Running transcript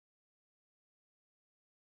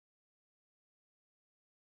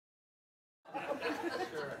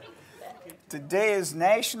Today is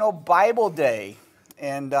National Bible Day,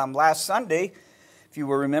 and last Sunday, if you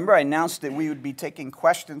will remember, I announced that we would be taking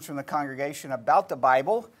questions from the congregation about the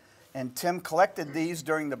Bible, and Tim collected these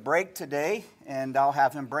during the break today, and I'll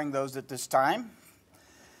have him bring those at this time.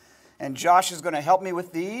 And Josh is going to help me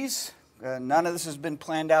with these. None of this has been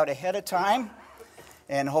planned out ahead of time,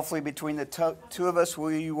 and hopefully between the two of us,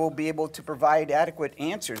 we will be able to provide adequate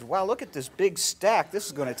answers. Wow, look at this big stack. This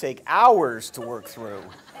is going to take hours to work through.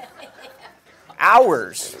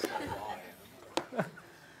 Hours.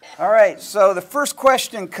 All right, so the first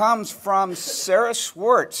question comes from Sarah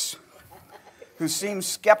Schwartz, who seems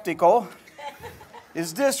skeptical.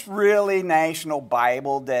 Is this really National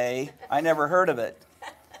Bible Day? I never heard of it.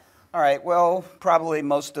 All right, well, probably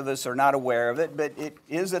most of us are not aware of it, but it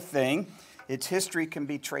is a thing. Its history can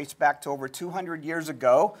be traced back to over 200 years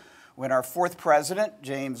ago when our fourth president,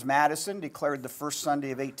 James Madison, declared the first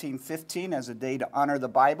Sunday of 1815 as a day to honor the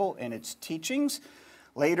Bible and its teachings.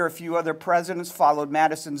 Later, a few other presidents followed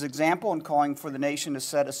Madison's example in calling for the nation to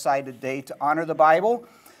set aside a day to honor the Bible.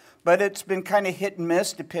 But it's been kind of hit and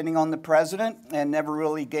miss depending on the president and never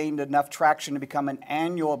really gained enough traction to become an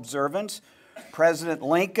annual observance. President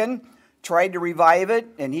Lincoln tried to revive it,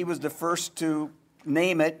 and he was the first to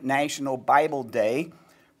name it National Bible Day.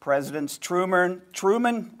 Presidents Truman,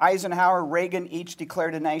 Eisenhower, Reagan each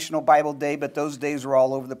declared a National Bible Day, but those days were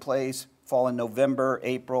all over the place, fall in November,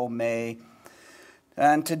 April, May.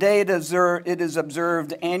 And today it is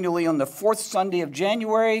observed annually on the fourth Sunday of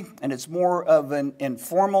January, and it's more of an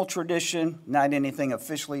informal tradition, not anything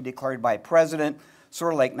officially declared by a president,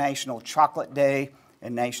 sort of like National Chocolate Day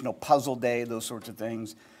and National Puzzle Day, those sorts of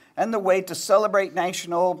things. And the way to celebrate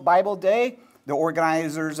National Bible Day, the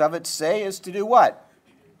organizers of it say, is to do what?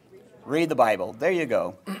 Read the Bible. There you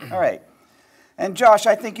go. All right. And Josh,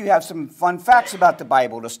 I think you have some fun facts about the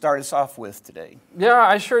Bible to start us off with today. Yeah,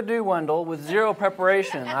 I sure do, Wendell, with zero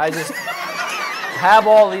preparation. I just have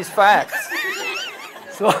all these facts.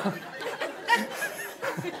 So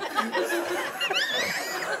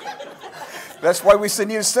that's why we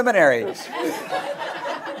send you to seminary.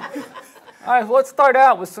 All right, let's start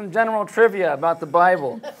out with some general trivia about the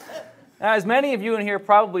Bible. Now, as many of you in here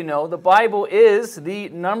probably know, the Bible is the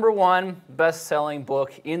 #1 best-selling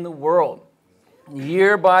book in the world.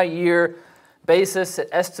 Year-by-year basis, it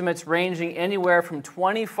estimates ranging anywhere from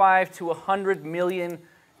 25 to 100 million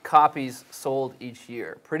copies sold each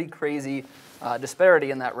year. Pretty crazy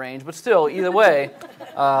disparity in that range, but still, either way,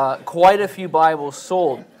 quite a few Bibles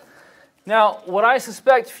sold. Now, what I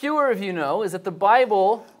suspect fewer of you know is that the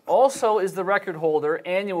Bible also is the record holder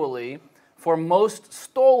annually for most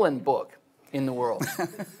stolen book in the world.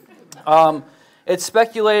 It's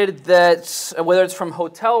speculated that whether it's from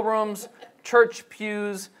hotel rooms, church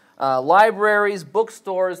pews, libraries,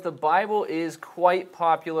 bookstores, the Bible is quite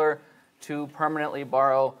popular to permanently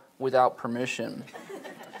borrow without permission.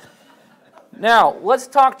 Now, let's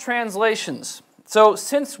talk translations. So,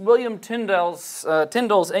 since William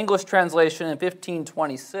Tyndale's English translation in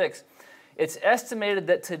 1526, it's estimated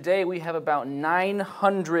that today we have about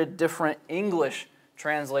 900 different English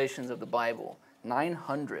translations of the Bible.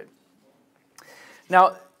 900.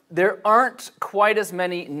 Now, there aren't quite as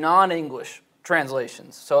many non-English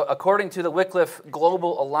translations. So according to the Wycliffe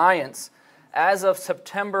Global Alliance, as of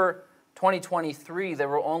September 2023, there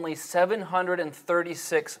were only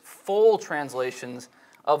 736 full translations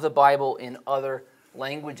of the Bible in other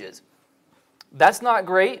languages. That's not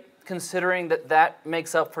great, considering that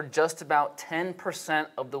makes up for just about 10%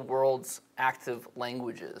 of the world's active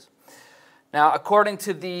languages. Now, according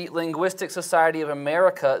to the Linguistic Society of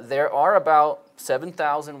America, there are about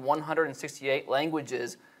 7,168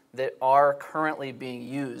 languages that are currently being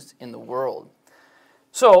used in the world.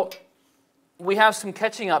 So, we have some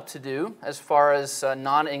catching up to do as far as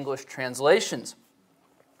non-English translations.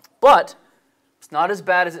 But it's not as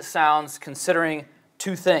bad as it sounds, considering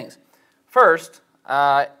two things. First,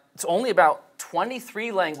 it's only about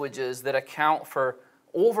 23 languages that account for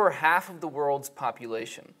over half of the world's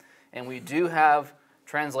population. And we do have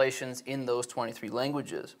translations in those 23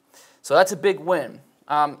 languages. So that's a big win.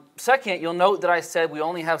 Second, you'll note that I said we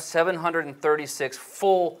only have 736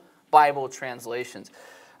 full Bible translations.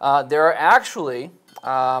 There are actually,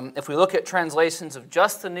 if we look at translations of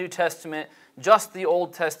just the New Testament, just the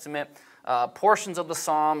Old Testament, portions of the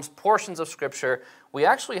Psalms, portions of Scripture, we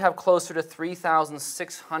actually have closer to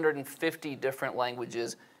 3,650 different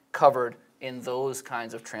languages covered in those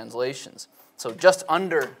kinds of translations. So just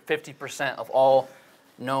under 50% of all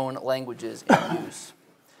known languages in use.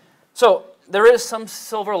 So there is some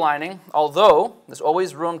silver lining, although there's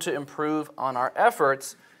always room to improve on our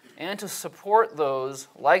efforts and to support those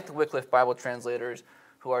like the Wycliffe Bible translators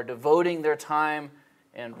who are devoting their time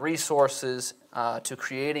and resources to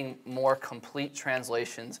creating more complete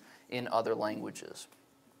translations in other languages.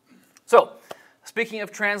 So, speaking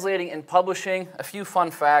of translating and publishing, a few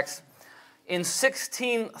fun facts. In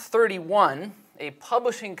 1631, a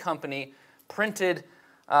publishing company printed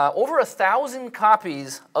over 1,000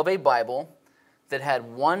 copies of a Bible that had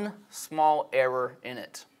one small error in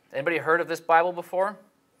it. Anybody heard of this Bible before?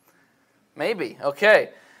 Maybe.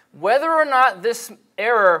 Okay. Whether or not this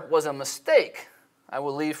error was a mistake, I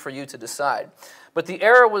will leave for you to decide. But the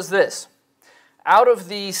error was this. Out of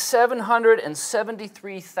the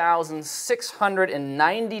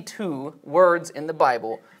 773,692 words in the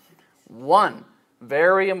Bible, one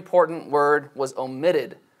very important word was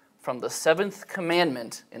omitted from the 7th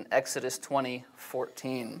commandment in Exodus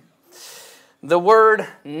 20:14. The word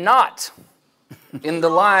not in the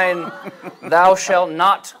line, "Thou shalt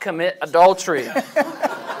not commit adultery,"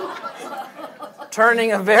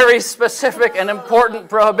 turning a very specific and important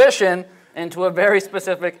prohibition into a very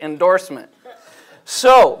specific endorsement.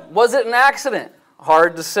 So, was it an accident?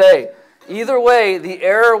 Hard to say. Either way, the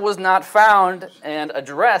error was not found and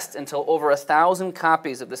addressed until over 1,000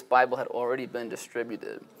 copies of this Bible had already been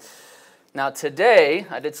distributed. Now today,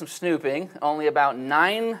 I did some snooping, only about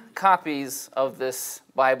 9 copies of this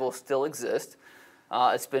Bible still exist.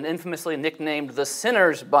 It's been infamously nicknamed the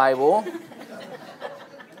Sinner's Bible.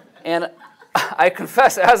 And I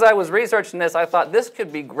confess, as I was researching this, I thought this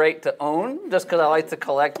could be great to own, just because I like to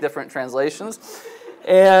collect different translations.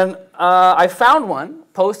 And I found one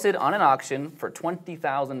posted on an auction for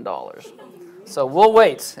 $20,000. So we'll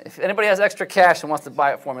wait. If anybody has extra cash and wants to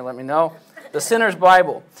buy it for me, let me know. The Sinner's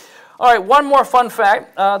Bible. All right, one more fun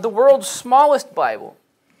fact. The world's smallest Bible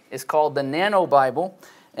is called the Nano Bible,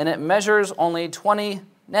 and it measures only 20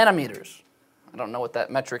 nanometers. I don't know what that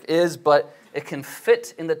metric is, but it can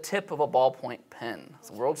fit in the tip of a ballpoint pen. It's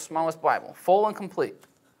the world's smallest Bible, full and complete.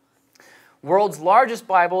 World's largest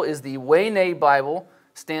Bible is the Wayne Bible,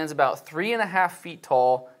 stands about 3.5 feet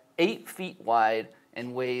tall, 8 feet wide,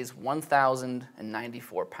 and weighs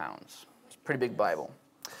 1,094 pounds. It's a pretty big Bible.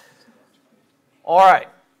 All right,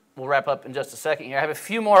 we'll wrap up in just a second here. I have a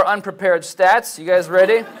few more unprepared stats. You guys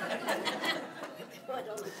ready?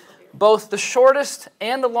 Both the shortest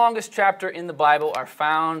and the longest chapter in the Bible are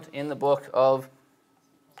found in the book of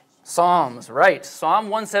Psalms. Right, Psalm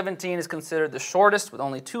 117 is considered the shortest with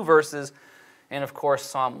only 2 verses, and of course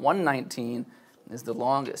Psalm 119 is the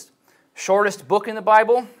longest. Shortest book in the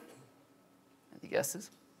Bible? Any guesses?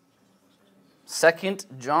 2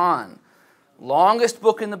 John. Longest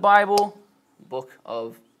book in the Bible? Book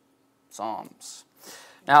of Psalms.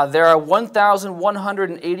 Now there are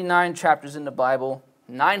 1,189 chapters in the Bible,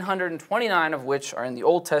 929 of which are in the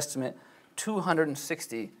Old Testament,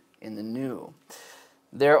 260 in the New.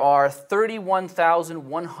 There are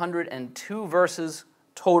 31,102 verses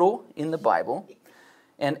total in the Bible.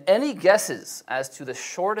 And any guesses as to the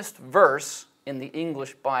shortest verse in the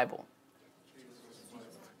English Bible?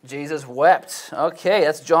 Jesus wept. Okay,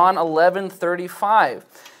 that's John 11:35.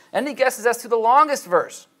 Any guesses as to the longest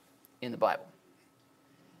verse in the Bible?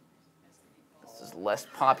 This is less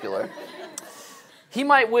popular. He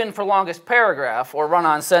might win for longest paragraph or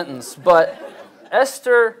run-on sentence, but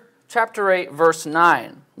Esther chapter 8, verse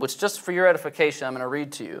 9, which just for your edification I'm going to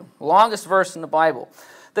read to you. Longest verse in the Bible.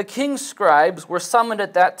 The king's scribes were summoned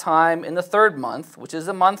at that time in the 3rd month, which is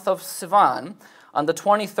the month of Sivan, on the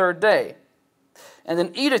 23rd day. And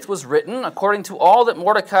an edict was written according to all that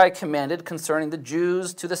Mordecai commanded concerning the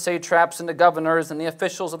Jews to the satraps and the governors and the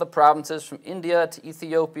officials of the provinces from India to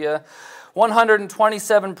Ethiopia,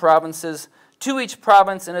 127 provinces, to each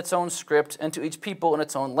province in its own script, and to each people in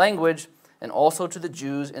its own language, and also to the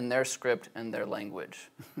Jews in their script and their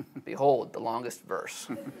language. Behold, the longest verse.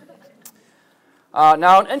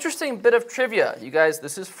 Now, an interesting bit of trivia. You guys,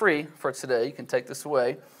 this is free for today. You can take this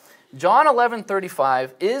away. John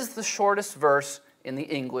 11:35 is the shortest verse in the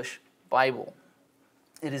English Bible.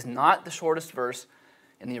 It is not the shortest verse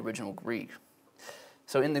in the original Greek.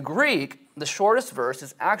 So in the Greek, the shortest verse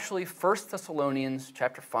is actually 1 Thessalonians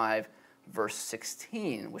chapter 5, verse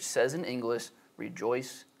 16, which says in English,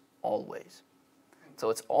 "Rejoice always." So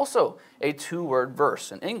it's also a 2-word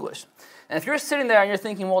verse in English. And if you're sitting there and you're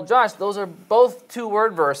thinking, well, Josh, those are both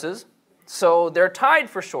 2-word verses, so they're tied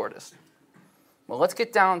for shortest. Well, let's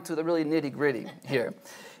get down to the really nitty-gritty here.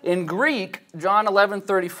 In Greek, John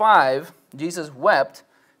 11:35, Jesus wept,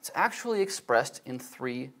 it's actually expressed in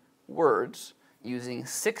 3 words using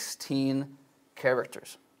 16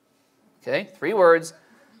 characters. Okay, 3 words,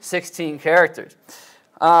 16 characters.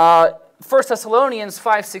 1 Thessalonians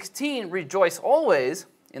 5:16, rejoice always,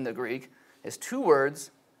 in the Greek is 2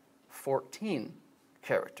 words, 14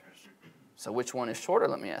 characters. So which one is shorter,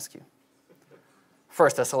 let me ask you? 1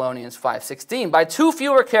 Thessalonians 5:16, by 2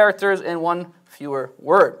 fewer characters and 1 fewer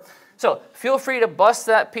word. So feel free to bust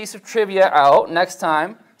that piece of trivia out next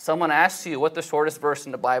time someone asks you what the shortest verse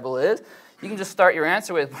in the Bible is. You can just start your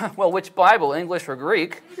answer with, well, which Bible, English or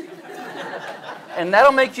Greek? And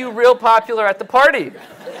that'll make you real popular at the party.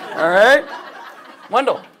 All right?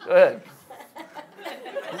 Wendell, go ahead.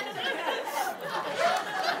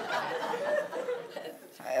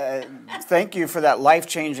 Thank you for that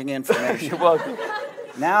life-changing information. You're welcome.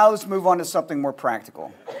 Now let's move on to something more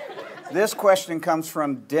practical. This question comes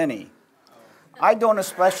from Denny. I don't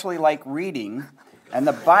especially like reading, and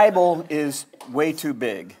the Bible is way too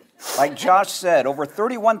big. Like Josh said, over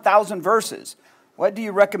 31,000 verses. What do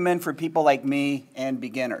you recommend for people like me and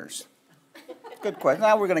beginners? Good question.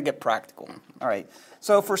 Now we're going to get practical. All right.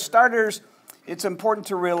 So for starters, it's important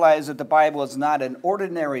to realize that the Bible is not an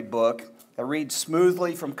ordinary book that reads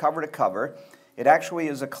smoothly from cover to cover. It actually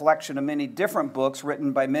is a collection of many different books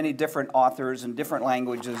written by many different authors in different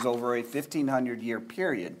languages over a 1,500-year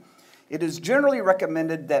period. It is generally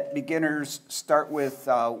recommended that beginners start with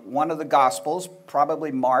one of the Gospels,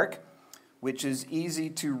 probably Mark, which is easy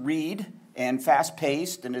to read and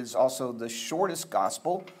fast-paced, and is also the shortest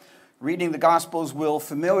Gospel. Reading the Gospels will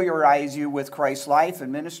familiarize you with Christ's life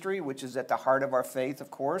and ministry, which is at the heart of our faith, of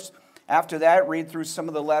course. After that, read through some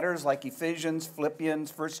of the letters like Ephesians,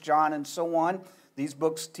 Philippians, 1 John, and so on. These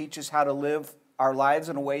books teach us how to live our lives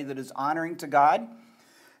in a way that is honoring to God.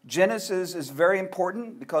 Genesis is very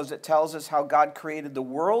important because it tells us how God created the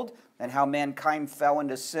world and how mankind fell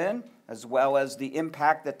into sin, as well as the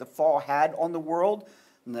impact that the fall had on the world.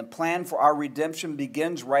 And the plan for our redemption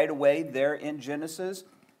begins right away there in Genesis.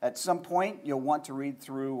 At some point, you'll want to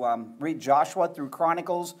read Joshua through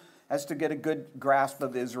Chronicles as to get a good grasp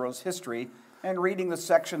of Israel's history. And reading the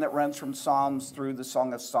section that runs from Psalms through the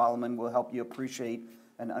Song of Solomon will help you appreciate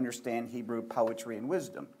and understand Hebrew poetry and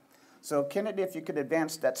wisdom. So Kennedy, if you could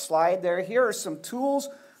advance that slide there. Here are some tools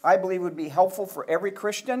I believe would be helpful for every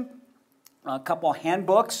Christian. A couple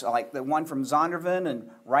handbooks, like the one from Zondervan and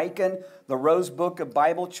Riken, the Rose Book of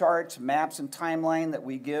Bible Charts, Maps, and Timeline that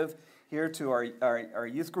we give here to our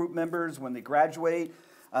youth group members when they graduate.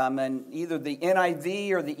 And either the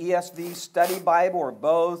NIV or the ESV Study Bible or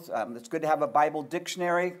both. It's good to have a Bible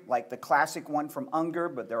dictionary, like the classic one from Unger,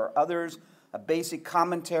 but there are others. A basic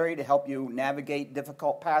commentary to help you navigate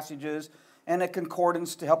difficult passages, and a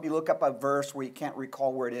concordance to help you look up a verse where you can't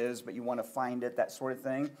recall where it is, but you want to find it, that sort of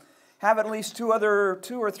thing. Have at least two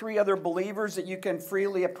or three other believers that you can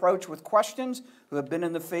freely approach with questions who have been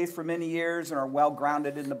in the faith for many years and are well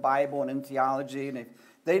grounded in the Bible and in theology. And if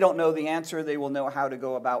they don't know the answer, they will know how to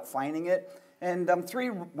go about finding it. And 3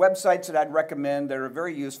 websites that I'd recommend that are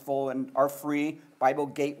very useful and are free: Bible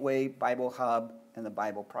Gateway, Bible Hub, and the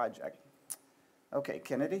Bible Project. Okay,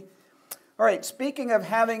 Kennedy. All right, speaking of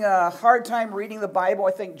having a hard time reading the Bible,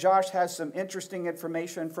 I think Josh has some interesting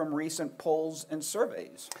information from recent polls and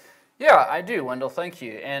surveys. Yeah, I do, Wendell, thank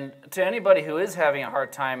you. And to anybody who is having a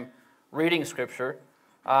hard time reading Scripture,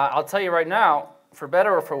 I'll tell you right now, for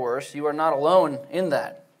better or for worse, you are not alone in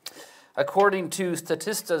that. According to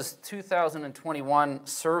Statista's 2021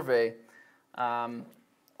 survey,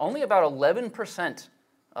 only about 11%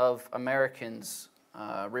 of Americans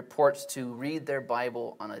reports to read their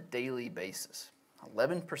Bible on a daily basis.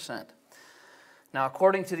 11%. Now,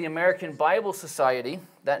 according to the American Bible Society,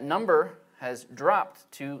 that number has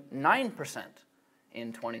dropped to 9%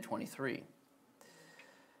 in 2023.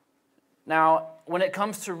 Now, when it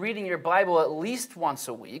comes to reading your Bible at least once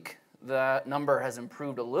a week, the number has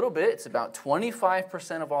improved a little bit. It's about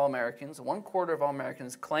 25% of all Americans, 1/4 of all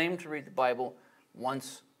Americans, claim to read the Bible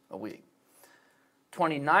once a week.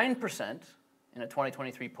 29% in a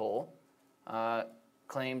 2023 poll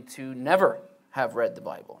claimed to never have read the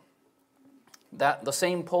Bible. The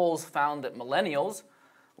same polls found that millennials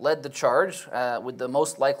led the charge with the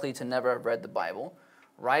most likely to never have read the Bible,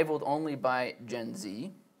 rivaled only by Gen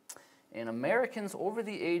Z. And Americans over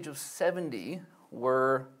the age of 70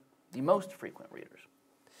 were the most frequent readers.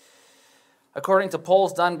 According to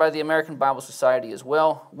polls done by the American Bible Society as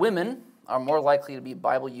well, women are more likely to be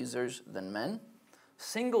Bible users than men.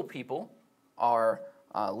 Single people are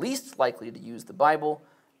least likely to use the Bible.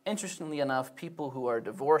 Interestingly enough, people who are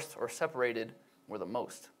divorced or separated were the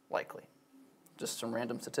most likely. Just some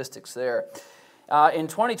random statistics there. In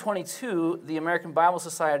 2022, the American Bible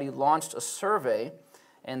Society launched a survey,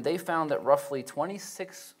 and they found that roughly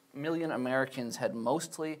 26 million Americans had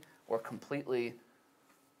mostly or completely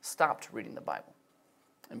stopped reading the Bible,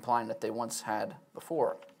 implying that they once had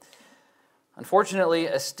before. Unfortunately,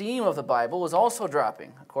 esteem of the Bible is also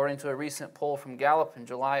dropping. According to a recent poll from Gallup in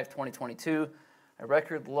July of 2022, a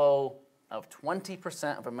record low of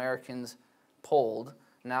 20% of Americans polled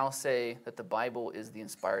now say that the Bible is the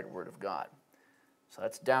inspired Word of God. So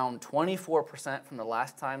that's down 24% from the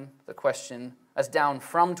last time the question, that's down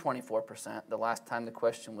from 24% the last time the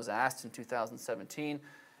question was asked in 2017,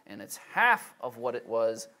 and it's half of what it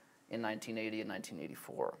was in 1980 and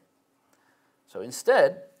 1984. So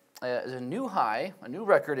instead, as a new high, a new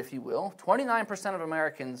record, if you will, 29% of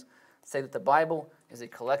Americans say that the Bible is a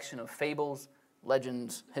collection of fables,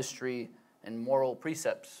 legends, history, and moral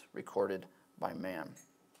precepts recorded by man.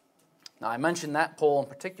 Now, I mentioned that poll in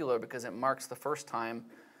particular because it marks the first time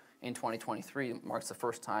in 2023, it marks the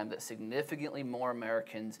first time that significantly more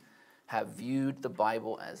Americans have viewed the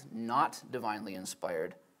Bible as not divinely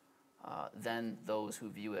inspired than those who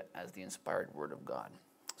view it as the inspired Word of God.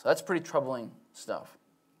 So that's pretty troubling stuff.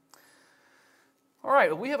 All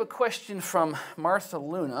right, well, we have a question from Martha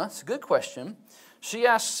Luna. It's a good question. She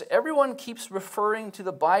asks, everyone keeps referring to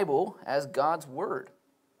the Bible as God's Word.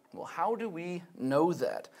 Well, how do we know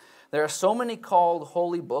that? There are so many called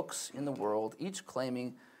holy books in the world, each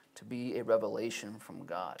claiming to be a revelation from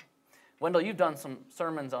God. Wendell, you've done some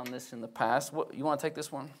sermons on this in the past. You want to take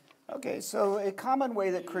this one? Okay, so a common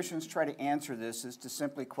way that Christians try to answer this is to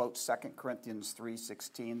simply quote 2 Corinthians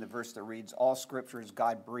 3:16, the verse that reads, all Scripture is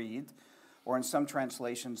God-breathed, or in some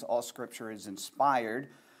translations, all Scripture is inspired.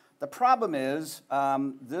 The problem is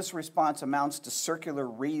this response amounts to circular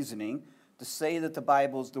reasoning. To say that the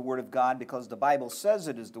Bible is the Word of God because the Bible says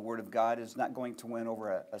it is the Word of God is not going to win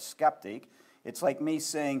over a skeptic. It's like me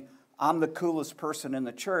saying, I'm the coolest person in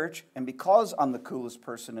the church, and because I'm the coolest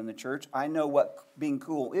person in the church, I know what being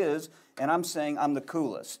cool is, and I'm saying I'm the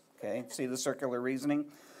coolest. Okay, see the circular reasoning?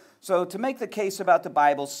 So to make the case about the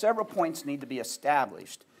Bible, several points need to be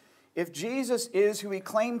established. If Jesus is who he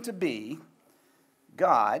claimed to be,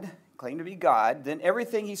 God, then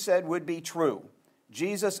everything he said would be true.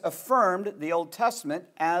 Jesus affirmed the Old Testament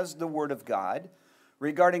as the Word of God.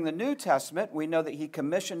 Regarding the New Testament, we know that he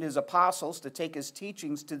commissioned his apostles to take his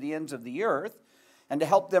teachings to the ends of the earth and to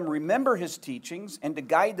help them remember his teachings and to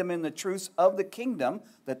guide them in the truths of the kingdom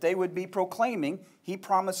that they would be proclaiming. He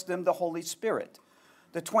promised them the Holy Spirit.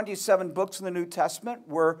 The 27 books in the New Testament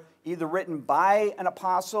were either written by an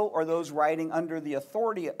apostle or those writing under the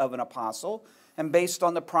authority of an apostle. And based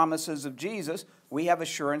on the promises of Jesus, we have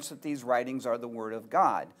assurance that these writings are the Word of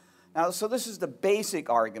God. Now, so this is the basic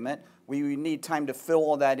argument. We need time to fill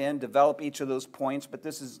all that in, develop each of those points, but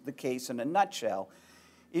this is the case in a nutshell.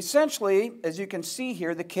 Essentially, as you can see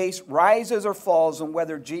here, the case rises or falls on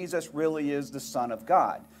whether Jesus really is the Son of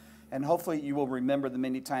God. And hopefully you will remember the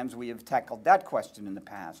many times we have tackled that question in the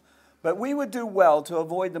past. But we would do well to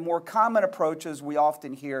avoid the more common approaches we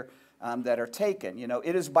often hear that are taken. You know,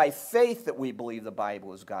 it is by faith that we believe the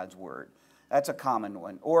Bible is God's Word. That's a common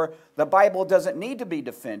one. Or the Bible doesn't need to be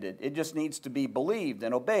defended. It just needs to be believed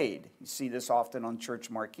and obeyed. You see this often on church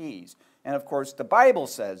marquees. And of course, the Bible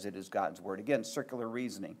says it is God's Word. Again, circular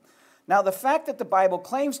reasoning. Now, the fact that the Bible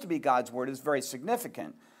claims to be God's Word is very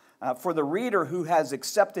significant. For the reader who has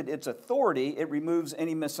accepted its authority, it removes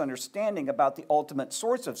any misunderstanding about the ultimate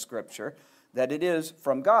source of Scripture, that it is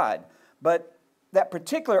from God. But that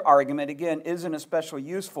particular argument, again, isn't especially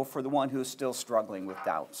useful for the one who is still struggling with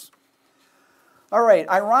doubts. All right,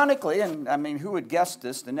 ironically, and I mean, who would guess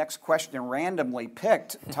this? The next question randomly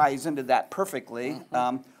picked ties into that perfectly.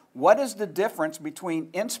 What is the difference between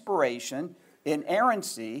inspiration,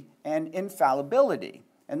 inerrancy, and infallibility?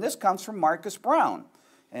 And this comes from Marcus Brown.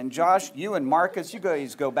 And Josh, you and Marcus, you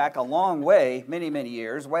guys go back a long way, many, many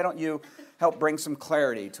years. Why don't you help bring some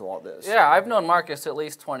clarity to all this? Yeah, I've known Marcus at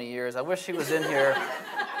least 20 years. I wish he was in here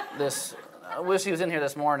this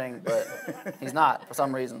morning, but he's not for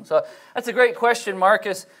some reason. So that's a great question,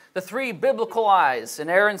 Marcus. The three biblical I's: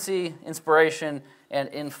 inerrancy, inspiration, and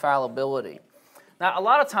infallibility. Now, a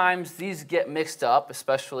lot of times these get mixed up,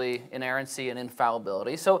 especially inerrancy and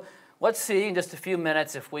infallibility. So let's see in just a few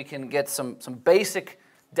minutes if we can get some basic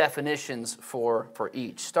definitions for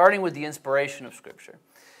each, starting with the inspiration of Scripture.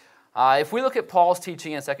 If we look at Paul's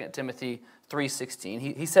teaching in 2 Timothy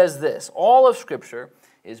 3:16, he says this: all of Scripture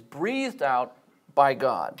is breathed out by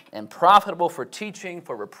God and profitable for teaching,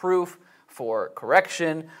 for reproof, for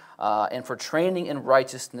correction, and for training in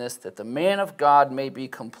righteousness, that the man of God may be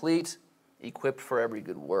complete, equipped for every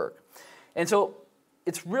good work. And so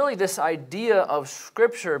it's really this idea of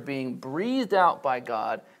Scripture being breathed out by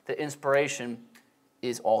God that inspiration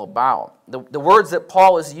is all about. The words that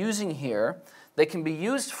Paul is using here, they can be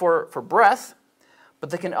used for breath, but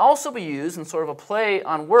they can also be used in sort of a play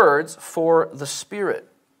on words for the Spirit.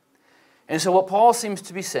 And so what Paul seems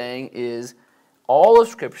to be saying is all of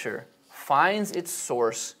Scripture finds its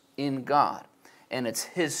source in God. And it's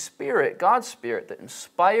His Spirit, God's Spirit, that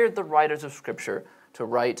inspired the writers of Scripture to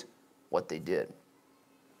write what they did.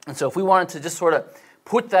 And so if we wanted to just sort of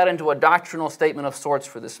put that into a doctrinal statement of sorts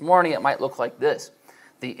for this morning, it might look like this.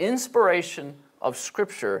 The inspiration of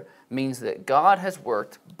Scripture means that God has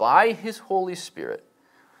worked by His Holy Spirit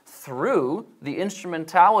through the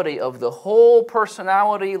instrumentality of the whole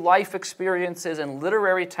personality, life experiences, and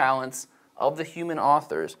literary talents of the human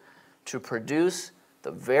authors to produce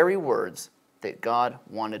the very words that God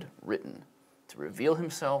wanted written, to reveal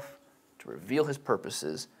Himself, to reveal His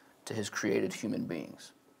purposes to His created human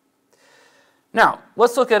beings. Now,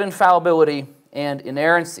 let's look at infallibility and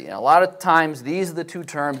inerrancy. And a lot of times, these are the two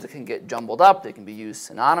terms that can get jumbled up. They can be used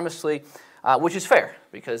synonymously, which is fair,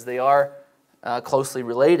 because they are closely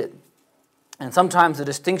related. And sometimes the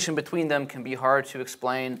distinction between them can be hard to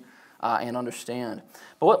explain and understand.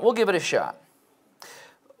 But we'll give it a shot.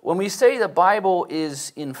 When we say the Bible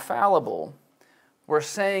is infallible, we're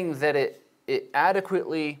saying that it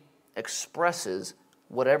adequately expresses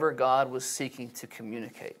whatever God was seeking to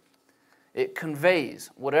communicate. It conveys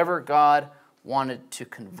whatever God wanted to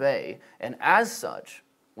convey, and as such,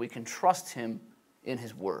 we can trust Him in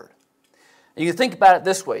His Word. And you can think about it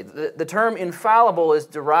this way. The term infallible is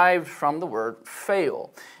derived from the word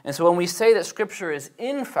fail. And so when we say that Scripture is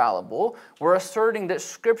infallible, we're asserting that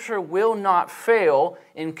Scripture will not fail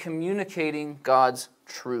in communicating God's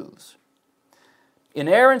truths.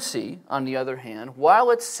 Inerrancy, on the other hand,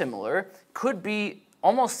 while it's similar, could be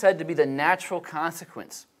almost said to be the natural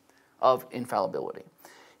consequence of infallibility.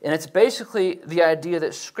 And it's basically the idea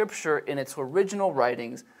that Scripture in its original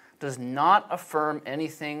writings does not affirm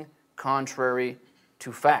anything contrary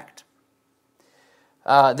to fact.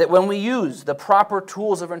 That when we use the proper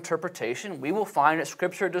tools of interpretation, we will find that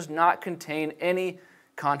Scripture does not contain any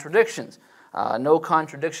contradictions. No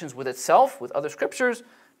contradictions with itself, with other Scriptures,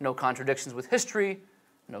 no contradictions with history,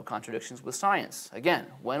 no contradictions with science. Again,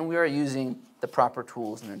 when we are using the proper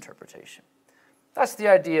tools in interpretation. That's the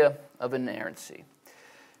idea of inerrancy.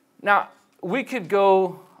 Now, we could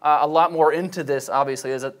go a lot more into this, obviously.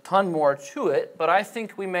 There's a ton more to it, but I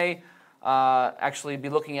think we may actually be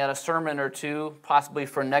looking at a sermon or two, possibly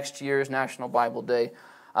for next year's National Bible Day.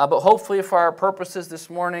 But hopefully for our purposes this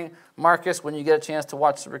morning, Marcus, when you get a chance to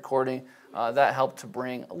watch the recording, that helped to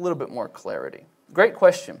bring a little bit more clarity. Great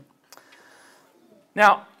question.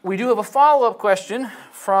 Now, we do have a follow-up question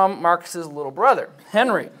from Marcus's little brother,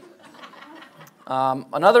 Henry.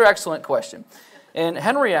 Another excellent question. And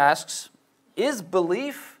Henry asks, is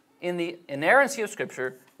belief in the inerrancy of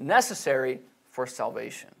Scripture necessary for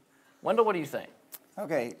salvation? Wendell, what do you think?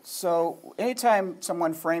 Okay, so anytime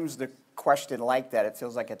someone frames the question like that, it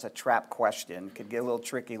feels like it's a trap question. It could get a little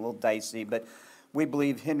tricky, a little dicey, but we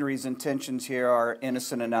believe Henry's intentions here are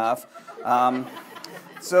innocent enough.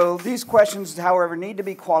 So these questions, however, need to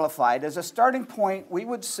be qualified. As a starting point, we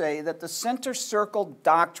would say that the center circle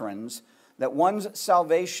doctrines that one's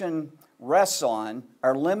salvation rests on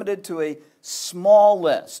are limited to a small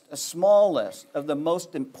list of the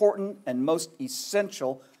most important and most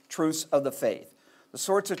essential truths of the faith. The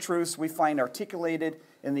sorts of truths we find articulated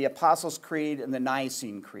in the Apostles' Creed and the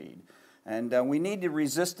Nicene Creed. And we need to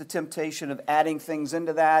resist the temptation of adding things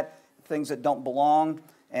into that, things that don't belong,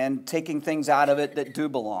 and taking things out of it that do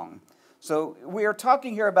belong. So we are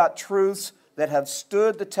talking here about truths that have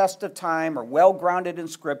stood the test of time, are well grounded in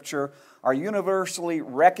Scripture, are universally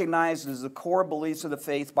recognized as the core beliefs of the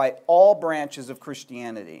faith by all branches of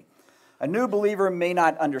Christianity. A new believer may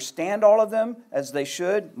not understand all of them as they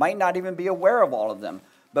should, might not even be aware of all of them,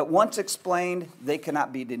 but once explained, they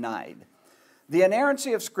cannot be denied. The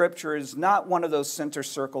inerrancy of Scripture is not one of those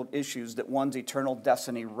center-circled issues that one's eternal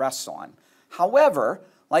destiny rests on. However,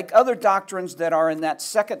 like other doctrines that are in that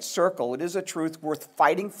second circle, it is a truth worth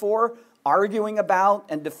fighting for, arguing about,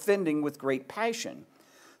 and defending with great passion.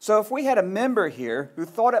 So if we had a member here who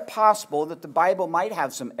thought it possible that the Bible might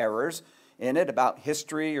have some errors in it about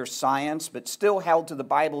history or science, but still held to the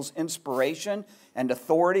Bible's inspiration and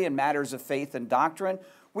authority in matters of faith and doctrine,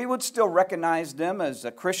 we would still recognize them as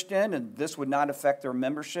a Christian, and this would not affect their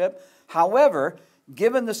membership. However,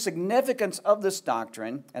 given the significance of this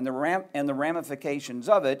doctrine and the ramifications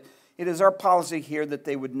of it, it is our policy here that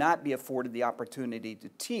they would not be afforded the opportunity to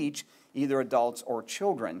teach either adults or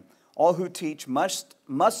children. All who teach must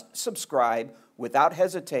subscribe without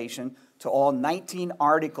hesitation to all 19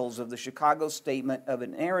 articles of the Chicago Statement of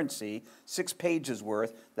Inerrancy, 6 pages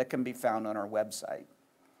worth, that can be found on our website.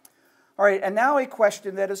 All right, and now a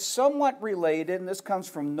question that is somewhat related, and this comes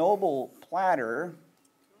from Noble Platter.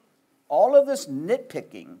 All of this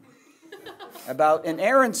nitpicking about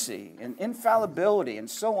inerrancy and infallibility and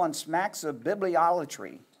so on smacks of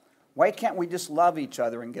bibliolatry. Why can't we just love each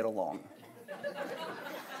other and get along?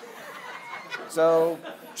 So,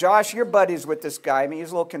 Josh, you're buddies with this guy. I mean,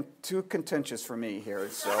 he's a little too contentious for me here.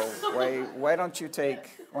 So, why don't you take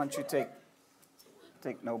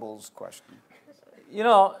Noble's question? You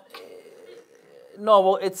know,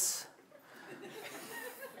 Noble, it's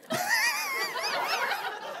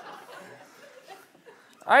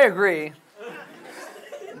I agree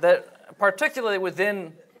that particularly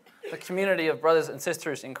within the community of brothers and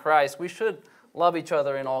sisters in Christ, we should love each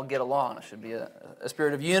other and all get along. There should be a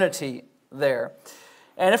spirit of unity there.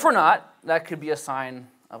 And if we're not, that could be a sign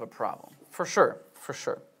of a problem. For sure, for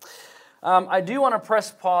sure. I do want to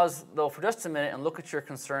press pause, though, for just a minute and look at your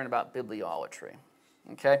concern about bibliolatry.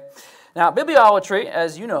 Okay? Now, bibliolatry,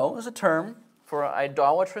 as you know, is a term for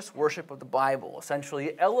idolatrous worship of the Bible,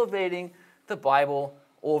 essentially elevating the Bible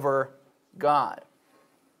over God.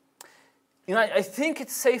 You know, I think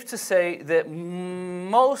it's safe to say that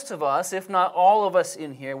most of us, if not all of us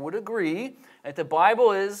in here, would agree that the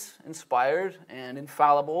Bible is inspired and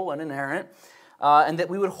infallible and inerrant, and that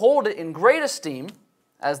we would hold it in great esteem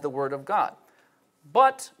as the Word of God.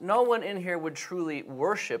 But no one in here would truly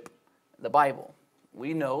worship the Bible.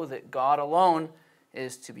 We know that God alone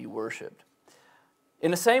is to be worshipped. In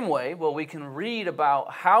the same way, well, we can read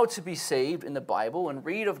about how to be saved in the Bible and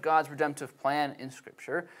read of God's redemptive plan in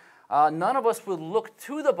Scripture. None of us would look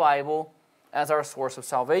to the Bible as our source of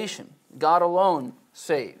salvation. God alone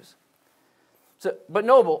saves. But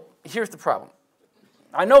Noble, here's the problem.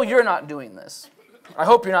 I know you're not doing this. I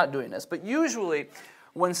hope you're not doing this. But usually,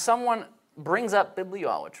 when someone brings up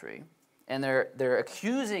bibliolatry and they're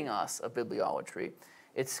accusing us of bibliolatry,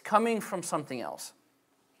 it's coming from something else.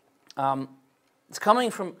 It's coming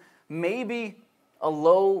from maybe a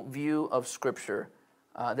low view of Scripture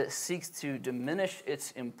that seeks to diminish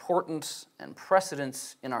its importance and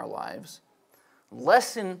precedence in our lives,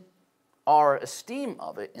 lessen our esteem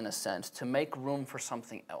of it, in a sense, to make room for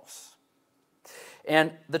something else.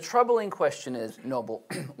 And the troubling question is, Noble,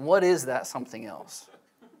 what is that something else?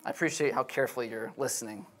 I appreciate how carefully you're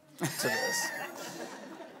listening to this.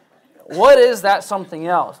 What is that something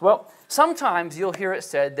else? Well, sometimes you'll hear it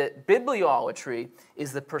said that bibliolatry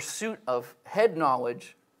is the pursuit of head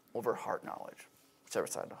knowledge over heart knowledge, whichever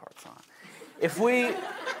side the heart's on.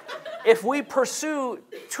 If we pursue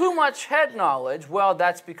too much head knowledge, well,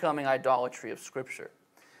 that's becoming idolatry of Scripture.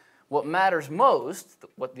 What matters most,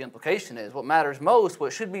 what the implication is, what matters most,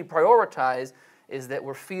 what should be prioritized, is that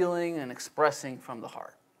we're feeling and expressing from the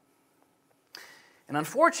heart. And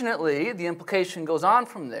unfortunately, the implication goes on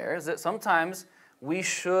from there, is that sometimes we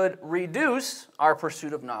should reduce our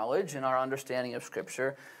pursuit of knowledge and our understanding of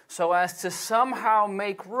Scripture so as to somehow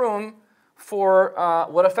make room for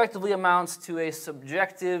what effectively amounts to a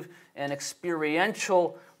subjective and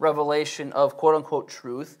experiential revelation of quote-unquote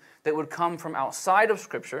truth that would come from outside of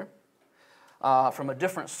Scripture, from a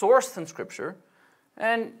different source than Scripture,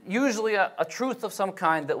 and usually a truth of some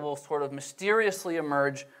kind that will sort of mysteriously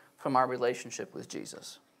emerge from our relationship with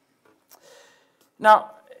Jesus.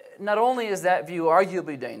 Now, not only is that view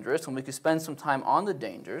arguably dangerous, and we could spend some time on the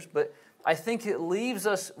dangers, but I think it leaves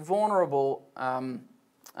us vulnerable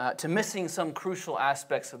to missing some crucial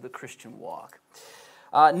aspects of the Christian walk.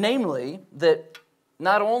 Namely, that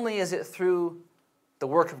not only is it through the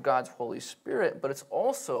work of God's Holy Spirit, but it's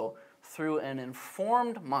also through an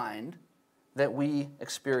informed mind that we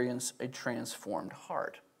experience a transformed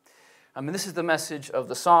heart. This is the message of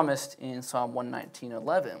the psalmist in Psalm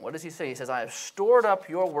 119:11. What does he say? He says, I have stored up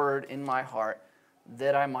your word in my heart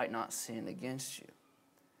that I might not sin against you.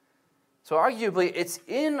 So arguably, it's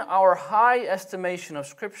in our high estimation of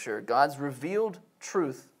Scripture, God's revealed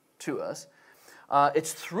truth to us.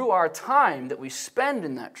 It's through our time that we spend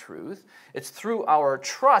in that truth. It's through our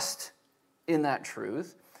trust in that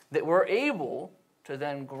truth that we're able to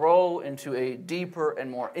then grow into a deeper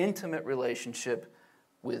and more intimate relationship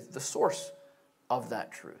with the source of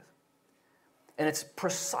that truth. And it's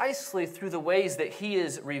precisely through the ways that He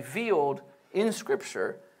is revealed in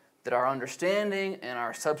Scripture that our understanding and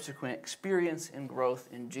our subsequent experience and growth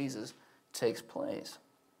in Jesus takes place.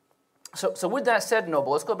 So with that said,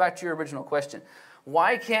 Noble, let's go back to your original question.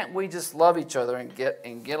 Why can't we just love each other and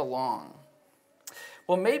get along?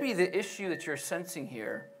 Well, maybe the issue that you're sensing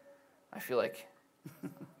here, I feel like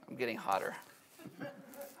I'm getting hotter.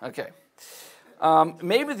 Okay.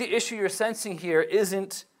 Maybe the issue you're sensing here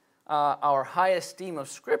isn't our high esteem of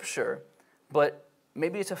Scripture, but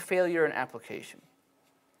maybe it's a failure in application.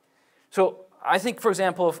 So I think, for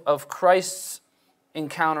example, of Christ's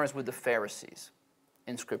encounters with the Pharisees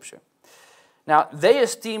in Scripture. Now, they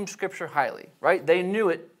esteemed Scripture highly, right? They knew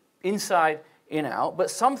it inside and out, but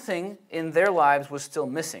something in their lives was still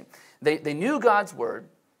missing. They knew God's Word,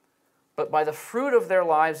 but by the fruit of their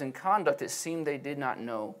lives and conduct, it seemed they did not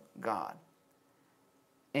know God.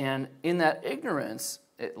 And in that ignorance,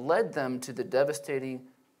 it led them to the devastating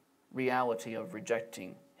reality of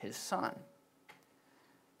rejecting His Son.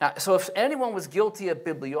 Now, so if anyone was guilty of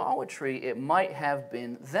bibliolatry, it might have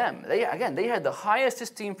been them. They had the highest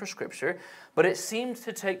esteem for Scripture, but it seemed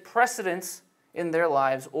to take precedence in their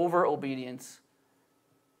lives over obedience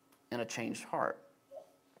and a changed heart.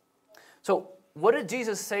 So what did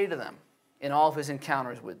Jesus say to them in all of His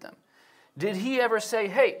encounters with them? Did He ever say,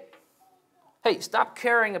 hey, stop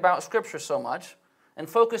caring about Scripture so much and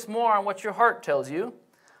focus more on what your heart tells you.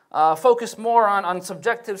 Focus more on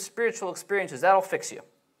subjective spiritual experiences. That'll fix you.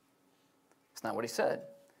 That's not what He said.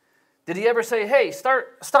 Did He ever say, hey,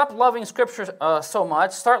 stop loving Scripture so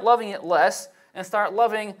much, start loving it less, and start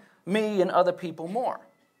loving me and other people more?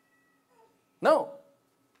 No.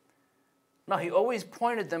 No, He always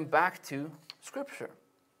pointed them back to Scripture.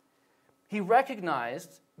 He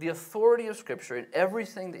recognized the authority of Scripture in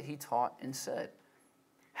everything that He taught and said.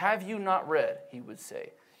 Have you not read, He would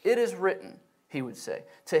say. It is written, He would say.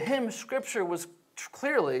 To Him, Scripture was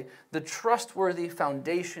clearly the trustworthy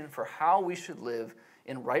foundation for how we should live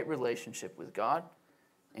in right relationship with God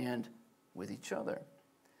and with each other.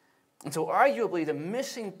 And so arguably the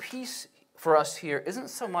missing piece for us here isn't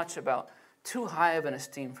so much about too high of an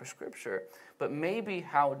esteem for Scripture, but maybe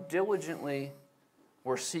how diligently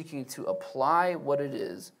we're seeking to apply what it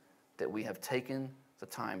is that we have taken the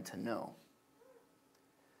time to know.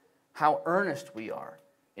 How earnest we are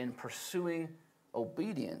in pursuing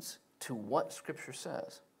obedience to what Scripture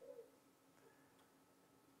says.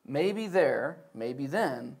 Maybe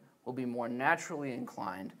then, we'll be more naturally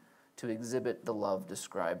inclined to exhibit the love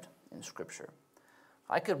described in Scripture.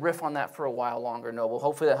 I could riff on that for a while longer, Noble.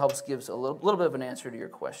 Hopefully that helps gives a little bit of an answer to your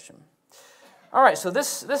question. All right, so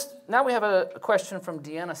this now we have a question from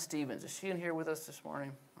Deanna Stevens. Is she in here with us this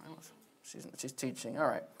morning? She's teaching. All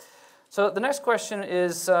right. So the next question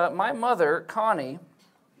is, my mother, Connie,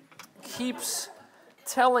 keeps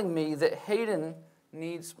telling me that Hayden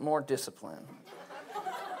needs more discipline.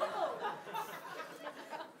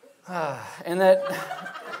 and that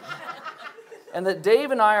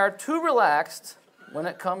Dave and I are too relaxed when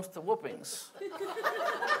it comes to whoopings.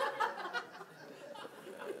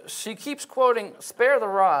 She keeps quoting, "Spare the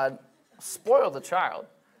rod, spoil the child."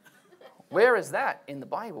 Where is that in the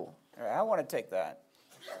Bible? All right, I want to take that.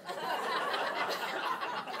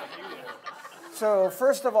 So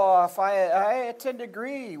first of all, if I tend to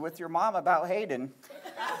agree with your mom about Hayden.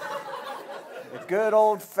 A good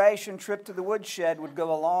old-fashioned trip to the woodshed would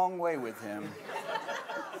go a long way with him.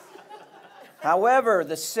 However,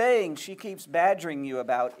 the saying she keeps badgering you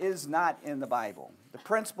about is not in the Bible. The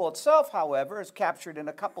principle itself, however, is captured in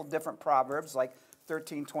a couple different proverbs like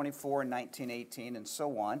 13:24 and 19:18 and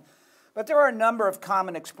so on. But there are a number of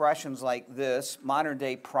common expressions like this,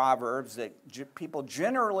 modern-day proverbs that people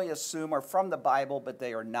generally assume are from the Bible, but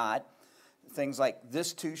they are not. Things like,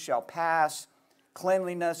 "This too shall pass,"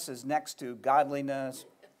 "Cleanliness is next to godliness,"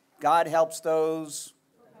 "God helps those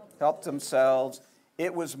help themselves,"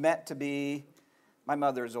 "It was meant to be." My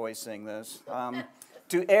mother is always saying this.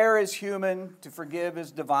 "To err is human, to forgive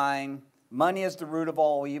is divine," "Money is the root of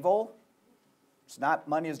all evil." It's not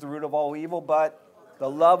money is the root of all evil, but the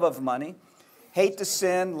love of money. "Hate the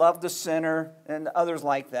sin, love the sinner," and others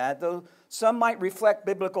like that. Though some might reflect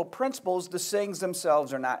biblical principles, the sayings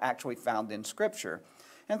themselves are not actually found in Scripture.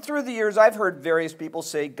 And through the years, I've heard various people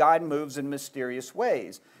say God moves in mysterious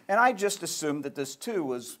ways. And I just assumed that this too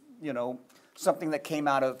was, something that came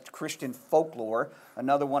out of Christian folklore,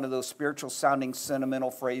 another one of those spiritual-sounding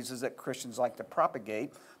sentimental phrases that Christians like to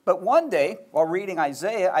propagate. But one day, while reading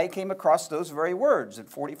Isaiah, I came across those very words in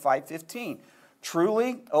 45:15.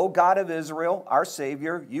 "Truly, O God of Israel, our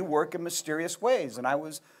Savior, you work in mysterious ways." And I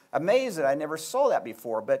was amazed that I never saw that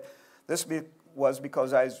before. But this was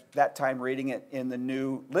because I was that time reading it in the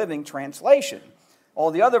New Living Translation. All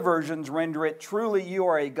the other versions render it, "Truly you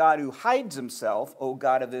are a God who hides himself, O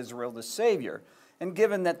God of Israel, the Savior." And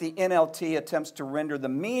given that the NLT attempts to render the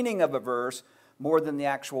meaning of a verse more than the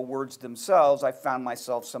actual words themselves, I found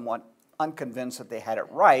myself somewhat unconvinced that they had it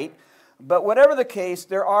right. But whatever the case,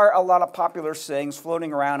 there are a lot of popular sayings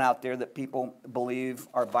floating around out there that people believe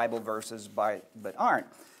are Bible verses but aren't.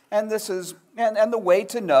 And the way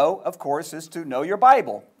to know, of course, is to know your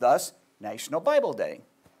Bible. Thus, National Bible Day.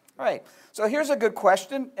 All right, so here's a good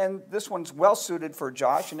question, and this one's well suited for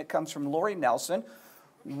Josh, and it comes from Lori Nelson.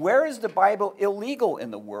 Where is the Bible illegal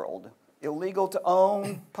in the world? illegal to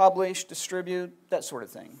own, publish, distribute, that sort of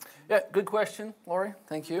thing? Yeah, good question, Lori.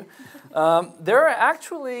 Thank you. There are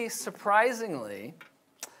actually, surprisingly,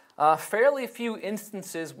 fairly few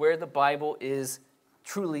instances where the Bible is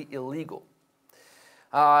truly illegal.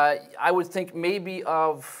 I would think maybe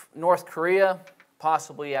of North Korea,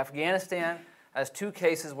 possibly Afghanistan, as two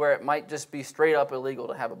cases where it might just be straight up illegal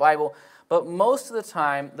to have a Bible. But most of the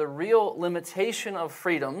time, the real limitation of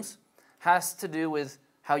freedoms has to do with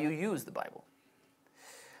how you use the Bible.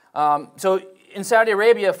 So in Saudi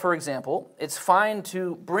Arabia, for example, it's fine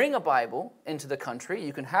to bring a Bible into the country.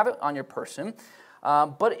 You can have it on your person.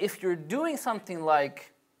 But if you're doing something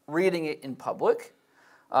like reading it in public,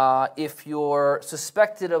 if you're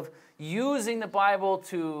suspected of using the Bible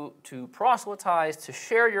to proselytize, to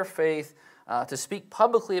share your faith, to speak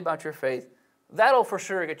publicly about your faith, that'll for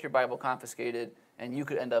sure get your Bible confiscated and you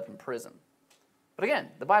could end up in prison. But again,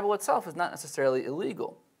 the Bible itself is not necessarily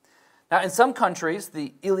illegal. Now, in some countries,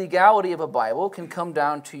 the illegality of a Bible can come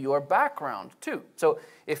down to your background, too. So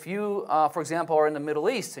if you, for example, are in the Middle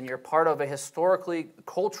East and you're part of a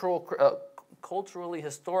culturally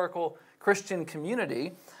historical Christian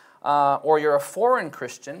community, or you're a foreign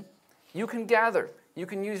Christian, you can gather, you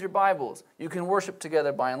can use your Bibles, you can worship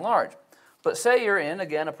together by and large. But say you're in,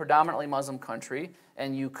 again, a predominantly Muslim country,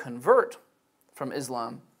 and you convert from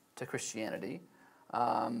Islam to Christianity,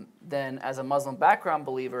 then as a Muslim background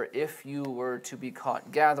believer, if you were to be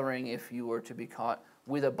caught gathering, if you were to be caught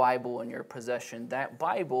with a Bible in your possession, that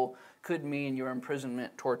Bible could mean your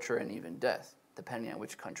imprisonment, torture, and even death, depending on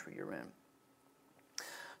which country you're in.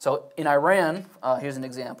 So in Iran, here's an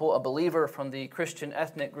example, a believer from the Christian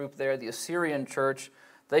ethnic group there, the Assyrian church,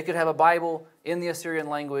 they could have a Bible in the Assyrian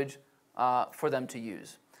language for them to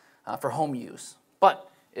use, for home use. But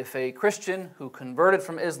if a Christian who converted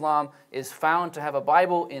from Islam is found to have a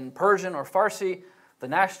Bible in Persian or Farsi, the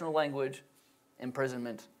national language,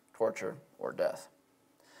 imprisonment, torture, or death.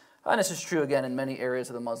 And this is true, again, in many areas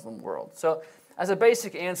of the Muslim world. So as a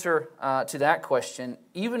basic answer to that question,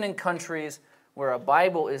 even in countries where a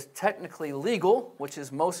Bible is technically legal, which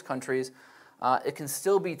is most countries, it can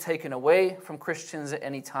still be taken away from Christians at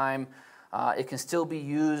any time. It can still be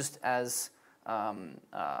used as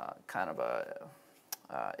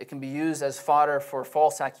it can be used as fodder for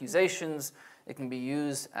false accusations. It can be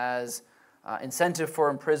used as incentive for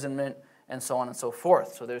imprisonment, and so on and so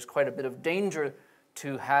forth. So there's quite a bit of danger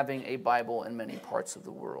to having a Bible in many parts of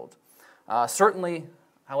the world. Certainly,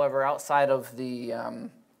 however, outside of the,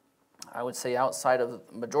 I would say outside of the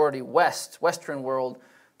majority Western world,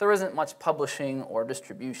 there isn't much publishing or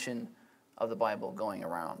distribution of the Bible going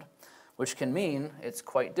around, which can mean it's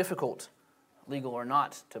quite difficult, legal or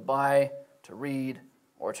not, to buy, to read,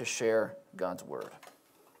 or to share God's Word.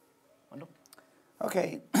 Wendell?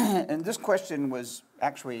 Okay, and this question was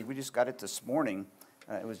actually, we just got it this morning.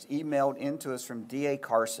 It was emailed into us from D.A.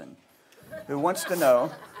 Carson, who wants to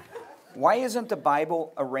know, why isn't the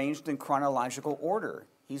Bible arranged in chronological order?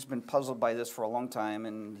 He's been puzzled by this for a long time,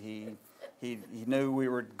 and he knew we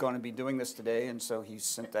were going to be doing this today, and so he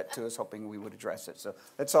sent that to us, hoping we would address it. So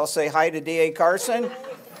let's all say hi to D.A. Carson,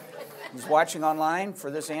 who's watching online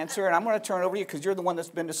for this answer. And I'm going to turn it over to you because you're the one that's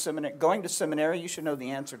been to seminary, going to seminary. You should know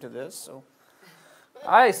the answer to this. So,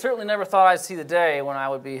 I certainly never thought I'd see the day when I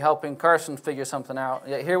would be helping Carson figure something out.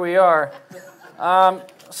 Yet here we are.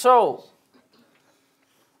 So,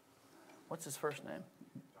 what's his first name?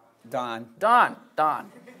 Don,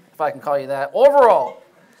 if I can call you that. Overall,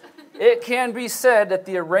 it can be said that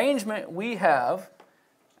the arrangement we have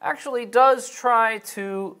actually does try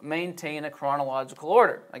to maintain a chronological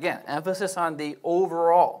order. Again, emphasis on the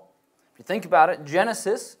overall. If you think about it,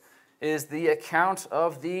 Genesis is the account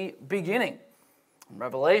of the beginning.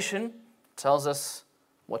 Revelation tells us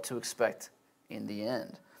what to expect in the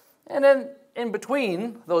end. And then in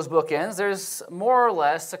between those bookends, there's more or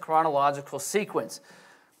less a chronological sequence.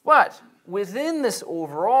 But within this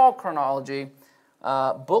overall chronology,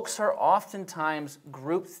 books are oftentimes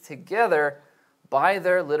grouped together by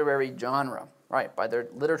their literary genre, right? By their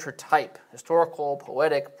literature type, historical,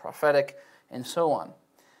 poetic, prophetic, and so on.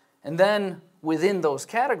 And then within those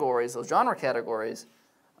categories, those genre categories,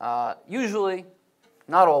 usually,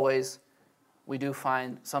 not always, we do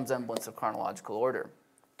find some semblance of chronological order.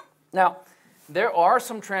 Now, there are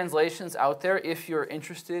some translations out there, if you're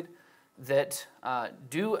interested, that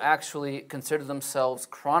do actually consider themselves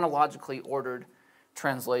chronologically ordered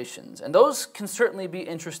translations. And those can certainly be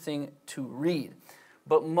interesting to read.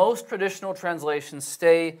 But most traditional translations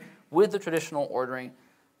stay with the traditional ordering,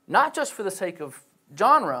 not just for the sake of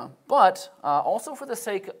genre, but also for the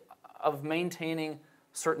sake of maintaining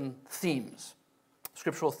certain themes.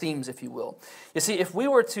 scriptural themes, if you will. You see, if we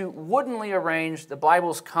were to woodenly arrange the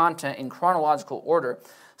Bible's content in chronological order,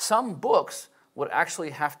 some books would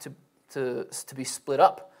actually have to be split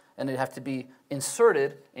up, and they'd have to be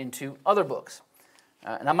inserted into other books.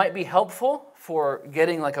 And that might be helpful for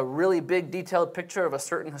getting like a really big detailed picture of a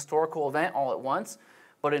certain historical event all at once,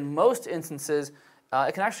 but in most instances,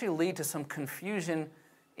 it can actually lead to some confusion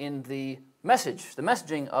in the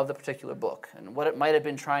messaging of the particular book, and what it might have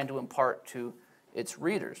been trying to impart to its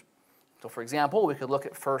readers. So for example, we could look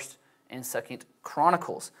at 1st and 2nd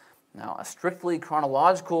Chronicles. Now, a strictly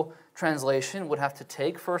chronological translation would have to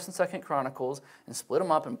take 1st and 2nd Chronicles and split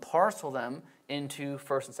them up and parcel them into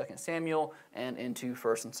 1st and 2nd Samuel and into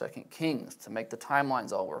 1st and 2nd Kings to make the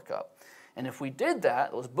timelines all work up. And if we did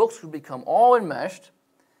that, those books would become all enmeshed,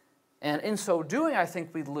 and in so doing, I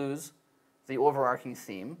think we'd lose the overarching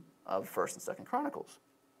theme of 1st and 2nd Chronicles.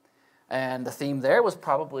 And the theme there was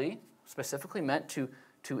probably specifically meant to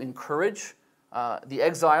encourage the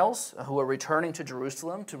exiles who are returning to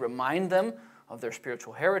Jerusalem, to remind them of their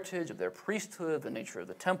spiritual heritage, of their priesthood, the nature of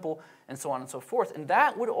the temple, and so on and so forth. And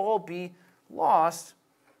that would all be lost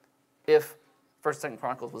if 1st and 2nd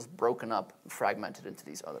Chronicles was broken up and fragmented into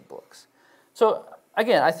these other books. So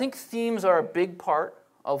again, I think themes are a big part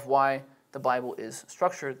of why the Bible is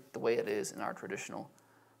structured the way it is in our traditional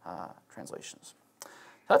translations.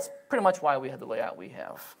 That's pretty much why we have the layout we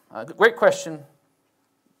have. Great question,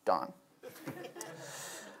 Don.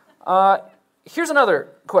 Here's another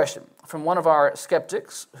question from one of our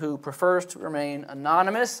skeptics who prefers to remain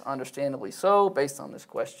anonymous, understandably so, based on this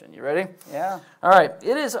question. You ready? Yeah. All right.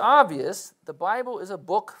 It is obvious the Bible is a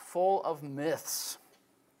book full of myths.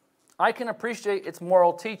 I can appreciate its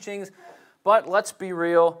moral teachings, but let's be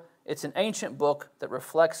real, it's an ancient book that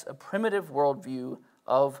reflects a primitive worldview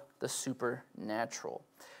of the supernatural.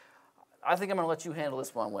 I think I'm going to let you handle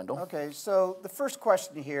this one, Wendell. Okay, so the first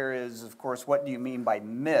question here is, of course, what do you mean by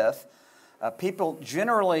myth? People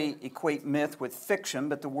generally equate myth with fiction,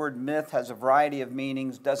 but the word myth has a variety of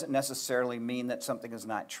meanings, doesn't necessarily mean that something is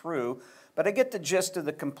not true. But I get the gist of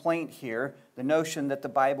the complaint here, the notion that the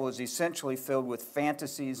Bible is essentially filled with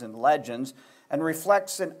fantasies and legends and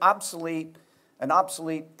reflects an obsolete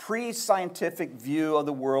pre-scientific view of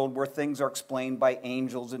the world where things are explained by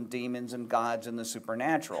angels and demons and gods and the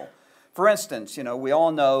supernatural. For instance, we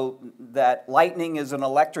all know that lightning is an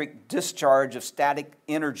electric discharge of static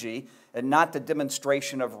energy and not the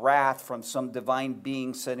demonstration of wrath from some divine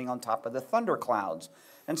being sitting on top of the thunderclouds.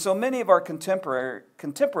 And so many of our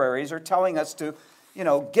contemporaries are telling us to,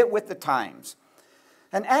 get with the times.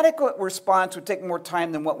 An adequate response would take more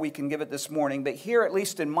time than what we can give it this morning, but here, at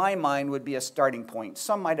least in my mind, would be a starting point.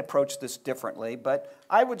 Some might approach this differently, but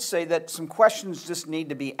I would say that some questions just need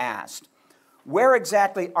to be asked. Where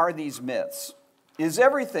exactly are these myths? Is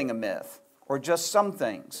everything a myth, or just some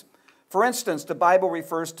things? For instance, the Bible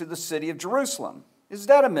refers to the city of Jerusalem. Is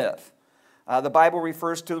that a myth? The Bible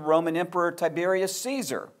refers to the Roman Emperor Tiberius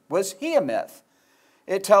Caesar. Was he a myth?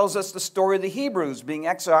 It tells us the story of the Hebrews being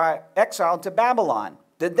exiled to Babylon.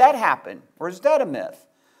 Did that happen, or is that a myth?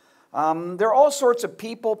 There are all sorts of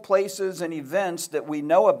people, places, and events that we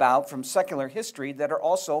know about from secular history that are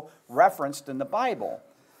also referenced in the Bible.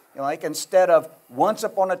 Like instead of once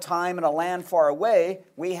upon a time in a land far away,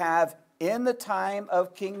 we have in the time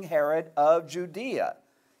of King Herod of Judea.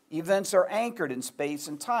 Events are anchored in space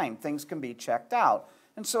and time. Things can be checked out.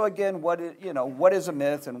 And so again, what is a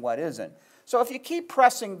myth and what isn't? So if you keep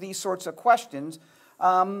pressing these sorts of questions,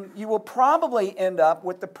 you will probably end up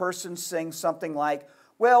with the person saying something like,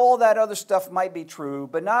 well, all that other stuff might be true,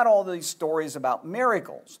 but not all these stories about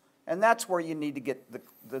miracles. And that's where you need to get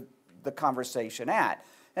the conversation at.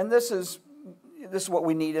 And this is what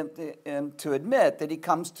we need him to admit, that he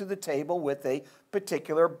comes to the table with a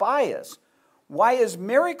particular bias. Why is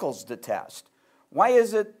miracles the test? Why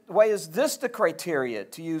is this the criteria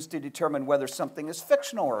to use to determine whether something is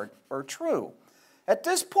fictional or true? At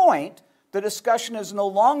this point, the discussion is no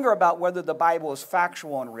longer about whether the Bible is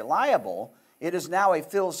factual and reliable. It is now a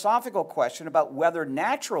philosophical question about whether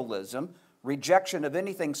naturalism, rejection of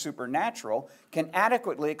anything supernatural, can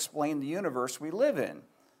adequately explain the universe we live in,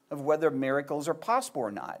 of whether miracles are possible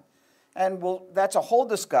or not. And that's a whole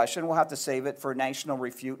discussion. We'll have to save it for National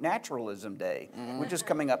Refute Naturalism Day, which is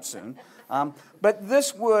coming up soon. But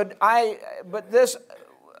I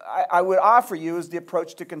would offer you as the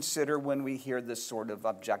approach to consider when we hear this sort of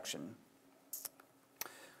objection.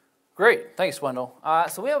 Great. Thanks, Wendell.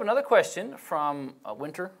 So we have another question from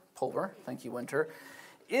Winter Pulver. Thank you, Winter.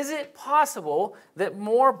 Is it possible that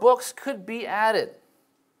more books could be added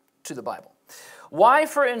to the Bible? Why,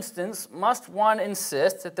 for instance, must one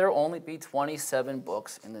insist that there only be 27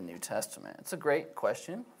 books in the New Testament? It's a great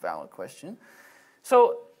question, valid question.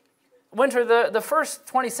 So, Winter, the first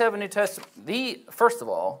 27 New Testament, first of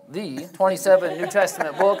all, the 27 New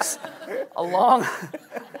Testament books, along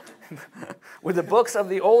with the books of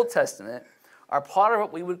the Old Testament, are part of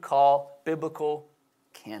what we would call biblical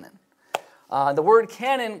canon. The word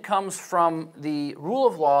canon comes from the rule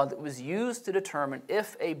of law that was used to determine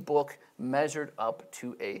if a book measured up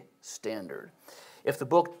to a standard. If the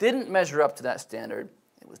book didn't measure up to that standard,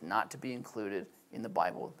 it was not to be included in the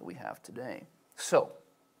Bible that we have today. So,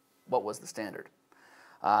 what was the standard?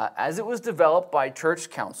 As it was developed by church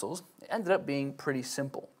councils, it ended up being pretty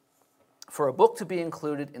simple. For a book to be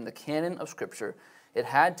included in the canon of Scripture, it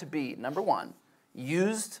had to be, number one,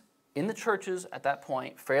 used in the churches at that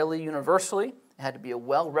point fairly universally. It had to be a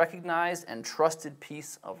well-recognized and trusted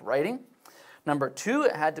piece of writing. Number two,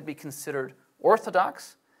 it had to be considered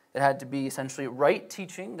orthodox. It had to be essentially right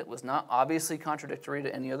teaching that was not obviously contradictory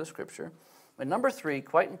to any other Scripture. And number three,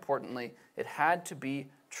 quite importantly, it had to be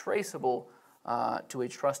traceable to a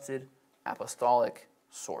trusted apostolic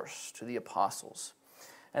source, to the apostles.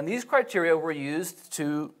 And these criteria were used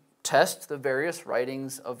to test the various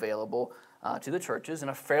writings available to the churches in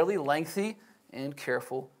a fairly lengthy and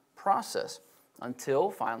careful process until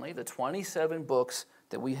finally the 27 books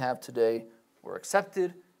that we have today were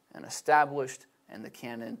accepted and established and the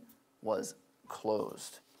canon was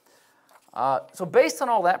closed. So based on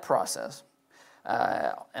all that process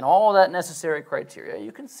and all that necessary criteria,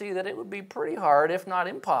 you can see that it would be pretty hard, if not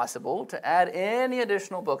impossible, to add any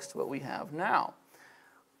additional books to what we have now.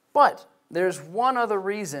 But there's one other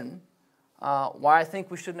reason why I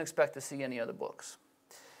think we shouldn't expect to see any other books.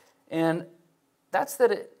 And that's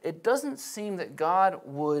that it doesn't seem that God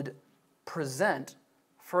would present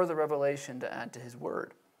further revelation to add to His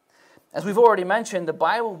Word. As we've already mentioned, the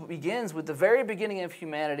Bible begins with the very beginning of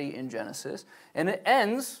humanity in Genesis, and it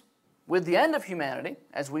ends with the end of humanity,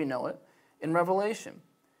 as we know it, in Revelation.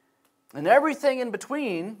 And everything in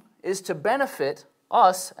between is to benefit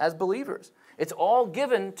us as believers. It's all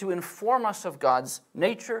given to inform us of God's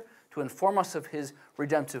nature, to inform us of His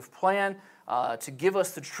redemptive plan, to give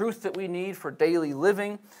us the truth that we need for daily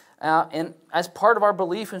living. And as part of our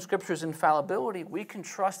belief in Scripture's infallibility, we can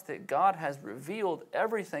trust that God has revealed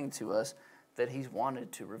everything to us that He's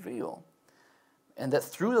wanted to reveal. And that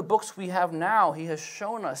through the books we have now, He has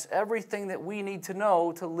shown us everything that we need to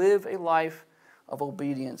know to live a life of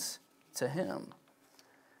obedience to Him.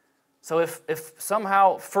 So if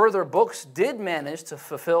somehow further books did manage to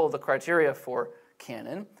fulfill the criteria for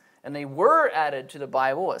canon, and they were added to the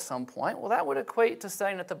Bible at some point, well, that would equate to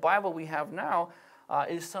saying that the Bible we have now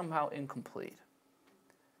is somehow incomplete.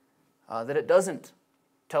 That it doesn't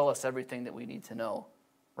tell us everything that we need to know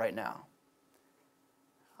right now.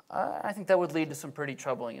 I think that would lead to some pretty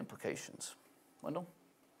troubling implications. Wendell?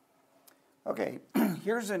 Okay,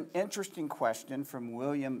 here's an interesting question from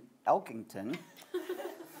William Elkington.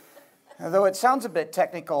 Though it sounds a bit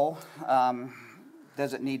technical,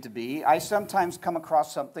 does it need to be? I sometimes come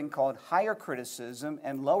across something called higher criticism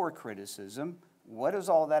and lower criticism. What is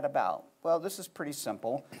all that about? Well, this is pretty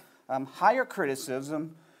simple. Higher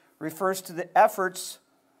criticism refers to the efforts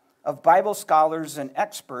of Bible scholars and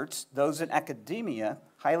experts, those in academia,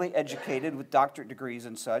 highly educated with doctorate degrees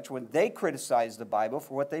and such, when they criticize the Bible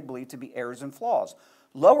for what they believe to be errors and flaws.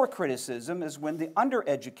 Lower criticism is when the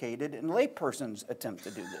undereducated and laypersons attempt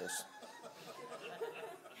to do this.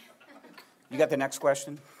 You got the next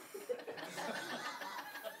question?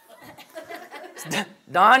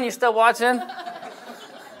 Don, you still watching?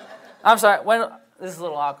 I'm sorry, this is a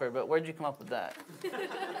little awkward, but where did you come up with that?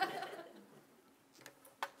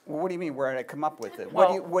 Well, what do you mean, where did I come up with it?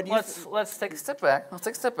 Let's take a step back. Let's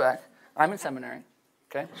take a step back. I'm in seminary,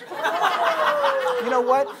 okay? You know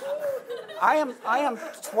what? I am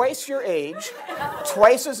twice your age,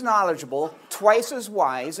 twice as knowledgeable, twice as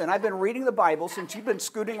wise, and I've been reading the Bible since you've been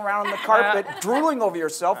scooting around on the carpet, drooling over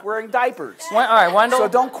yourself, wearing diapers. All right, Wendell. So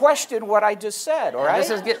don't question what I just said, all right? This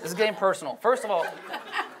is getting personal. First of all,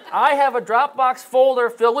 I have a Dropbox folder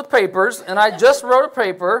filled with papers, and I just wrote a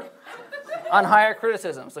paper on higher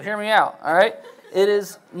criticism. So hear me out, all right? It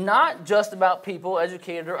is not just about people,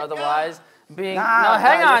 educated or otherwise, being...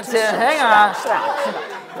 hang on, Tim, hang on.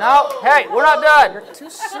 No, hey, we're not done. You're too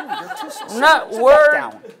soon. You're too soon.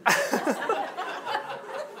 Down.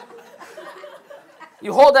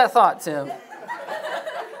 You hold that thought, Tim.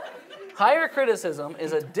 Higher criticism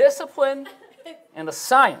is a discipline and a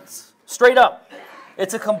science, straight up.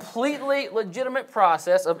 It's a completely legitimate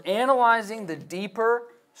process of analyzing the deeper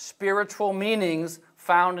spiritual meanings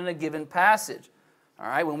found in a given passage. All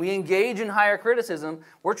right, when we engage in higher criticism,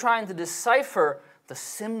 we're trying to decipher the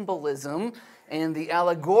symbolism and the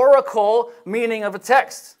allegorical meaning of a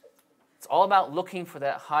text. It's all about looking for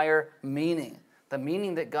that higher meaning, the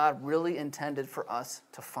meaning that God really intended for us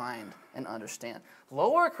to find and understand.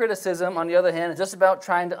 Lower criticism, on the other hand, is just about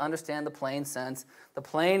trying to understand the plain sense, the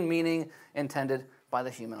plain meaning intended by the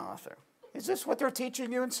human author. Is this what they're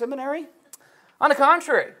teaching you in seminary? On the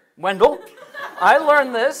contrary, Wendell, I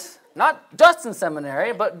learned this not just in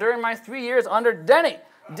seminary, but during my 3 years under Denny.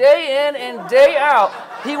 Day in and day out,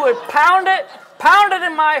 he would pound it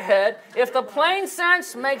in my head. If the plain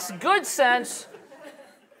sense makes good sense,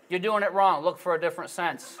 you're doing it wrong. Look for a different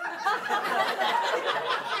sense.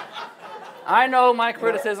 I know my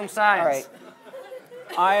criticism science. All right.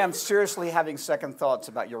 I am seriously having second thoughts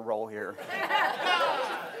about your role here.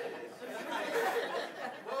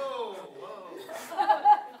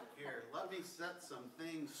 Here, let me set some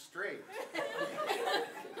things straight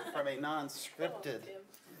from a non-scripted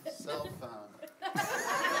cell phone.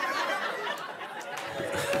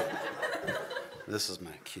 This is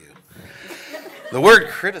my cue. The word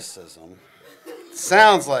criticism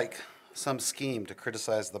sounds like some scheme to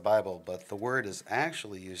criticize the Bible, but the word is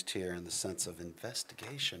actually used here in the sense of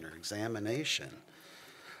investigation or examination.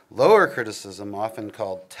 Lower criticism, often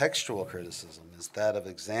called textual criticism, is that of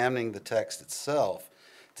examining the text itself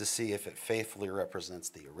to see if it faithfully represents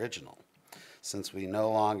the original. Since we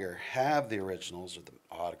no longer have the originals or the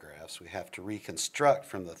autographs, we have to reconstruct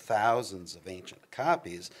from the thousands of ancient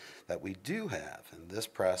copies that we do have, and this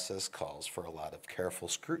process calls for a lot of careful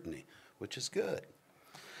scrutiny, which is good.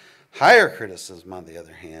 Higher criticism, on the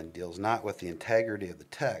other hand, deals not with the integrity of the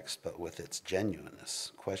text, but with its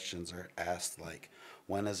genuineness. Questions are asked like,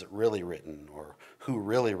 when is it really written, or who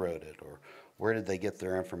really wrote it, or where did they get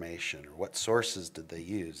their information, or what sources did they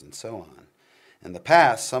use, and so on. In the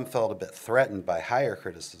past, some felt a bit threatened by higher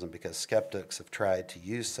criticism because skeptics have tried to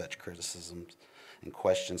use such criticisms and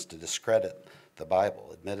questions to discredit the Bible.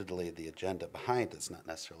 Admittedly, the agenda behind it is not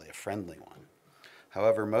necessarily a friendly one.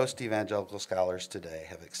 However, most evangelical scholars today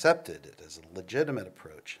have accepted it as a legitimate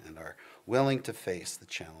approach and are willing to face the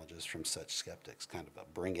challenges from such skeptics, kind of a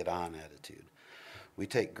bring-it-on attitude. We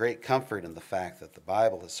take great comfort in the fact that the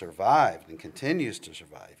Bible has survived and continues to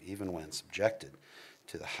survive, even when subjected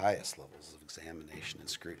to the highest levels of examination and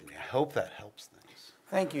scrutiny. I hope that helps things.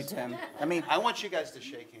 Thank you, Tim. I mean, I want you guys to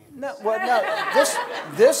shake hands. no.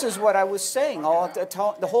 This is what I was saying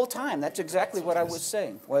the whole time. That's exactly what I was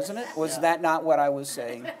saying, wasn't it? Was that not what I was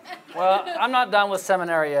saying? Well, I'm not done with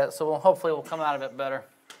seminary yet, so hopefully we'll come out of it better.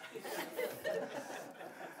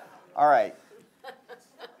 All right.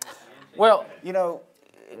 Well, You know,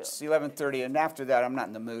 it's 11:30, and after that, I'm not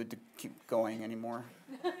in the mood to keep going anymore.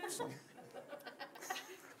 So,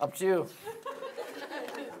 up to you.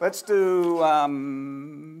 let's do.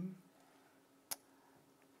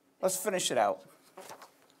 Let's finish it out.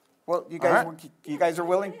 Well, you guys, All right. you guys are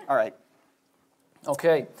willing? All right.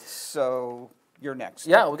 Okay. So you're next.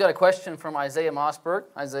 Yeah, we got a question from Isaiah Mossberg.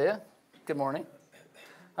 Isaiah, good morning.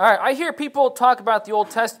 All right, I hear people talk about the Old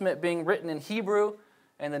Testament being written in Hebrew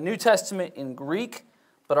and the New Testament in Greek,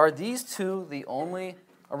 but are these two the only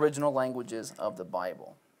original languages of the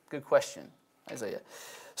Bible? Good question, Isaiah.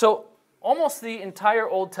 So almost the entire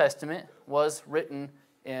Old Testament was written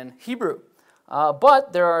in Hebrew,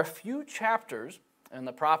 but there are a few chapters in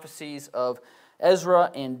the prophecies of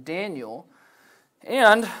Ezra and Daniel,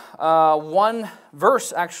 and one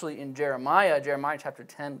verse actually in Jeremiah chapter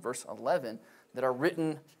 10, verse 11, that are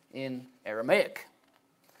written in Aramaic,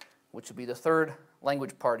 which would be the third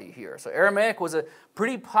language party here. So Aramaic was a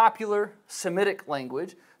pretty popular Semitic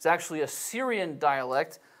language. It's actually a Syrian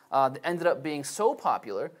dialect that ended up being so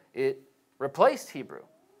popular it replaced Hebrew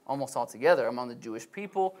almost altogether among the Jewish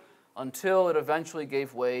people until it eventually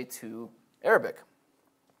gave way to Arabic.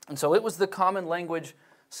 And so it was the common language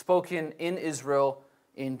spoken in Israel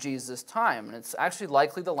in Jesus' time. And it's actually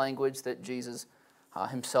likely the language that Jesus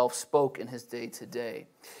himself spoke in his day to day.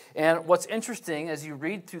 And what's interesting, as you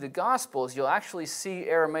read through the Gospels, you'll actually see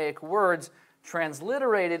Aramaic words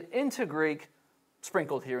transliterated into Greek,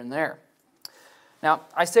 sprinkled here and there. Now,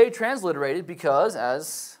 I say transliterated because,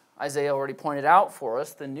 as Isaiah already pointed out for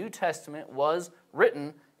us, the New Testament was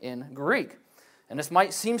written in Greek. And this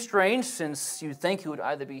might seem strange since you think it would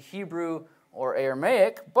either be Hebrew or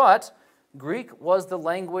Aramaic, but Greek was the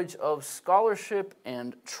language of scholarship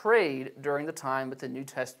and trade during the time that the New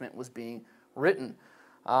Testament was being written.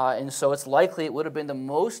 And so it's likely it would have been the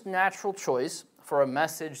most natural choice for a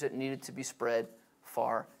message that needed to be spread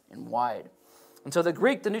far and wide. And so the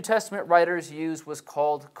Greek the New Testament writers used was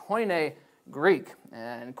called Koine Greek.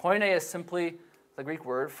 And Koine is simply the Greek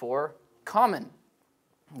word for common.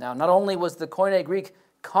 Now, not only was the Koine Greek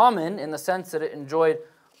common in the sense that it enjoyed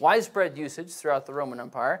widespread usage throughout the Roman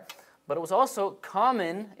Empire, but it was also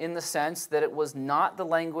common in the sense that it was not the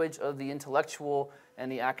language of the intellectual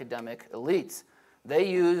and the academic elites. They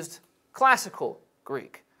used classical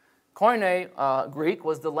Greek. Koine Greek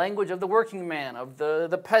was the language of the working man, of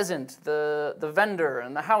the peasant, the vendor,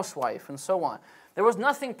 and the housewife, and so on. There was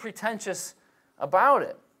nothing pretentious about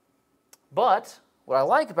it. But what I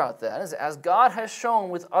like about that is, as God has shown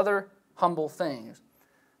with other humble things,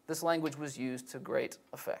 this language was used to great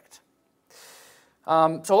effect.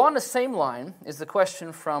 So along the same line is the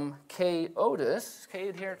question from Kay Otis. Is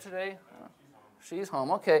Kay here today? She's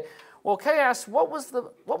home. Okay. Well, Kay asks, what was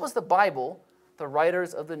the Bible the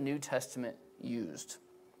writers of the New Testament used?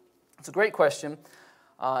 It's a great question,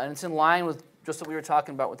 and it's in line with just what we were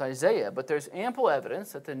talking about with Isaiah. But there's ample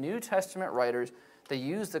evidence that the New Testament writers, they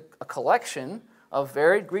used a collection of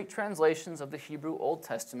varied Greek translations of the Hebrew Old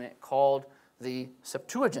Testament called the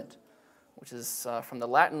Septuagint, which is from the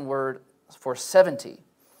Latin word for 70.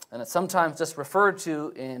 And it's sometimes just referred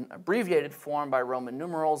to in abbreviated form by Roman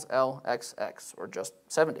numerals LXX, or just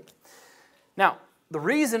 70. Now, the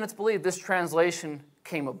reason it's believed this translation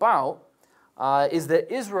came about is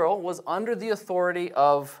that Israel was under the authority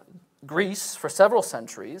of Greece for several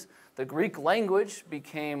centuries. The Greek language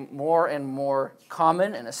became more and more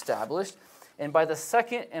common and established. And by the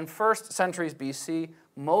 2nd and 1st centuries BC,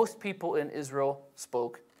 most people in Israel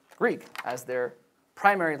spoke Greek as their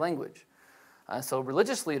primary language. So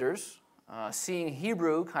religious leaders, seeing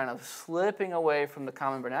Hebrew kind of slipping away from the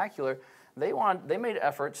common vernacular, they made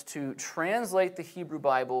efforts to translate the Hebrew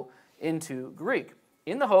Bible into Greek,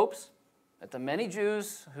 in the hopes that the many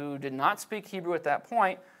Jews who did not speak Hebrew at that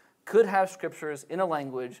point could have scriptures in a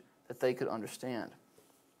language that they could understand.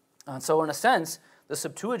 And so in a sense, the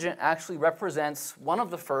Septuagint actually represents one of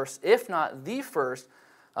the first, if not the first,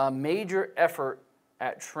 major effort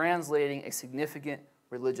at translating a significant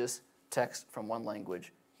religious text from one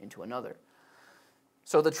language into another.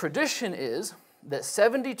 So the tradition is that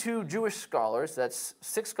 72 Jewish scholars, that's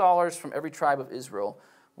 6 scholars from every tribe of Israel,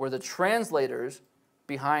 were the translators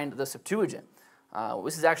behind the Septuagint.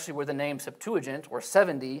 This is actually where the name Septuagint, or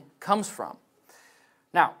 70, comes from.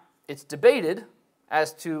 Now, it's debated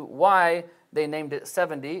as to why they named it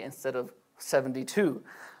 70 instead of 72,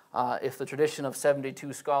 if the tradition of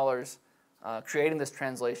 72 scholars creating this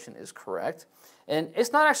translation is correct. And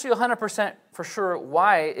it's not actually 100% for sure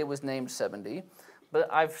why it was named 70,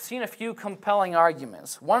 but I've seen a few compelling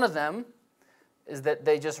arguments. One of them is that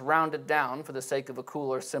they just rounded down for the sake of a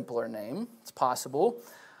cooler, simpler name. It's possible.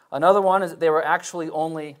 Another one is that they were actually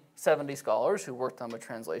only 70 scholars who worked on the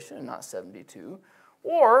translation and not 72.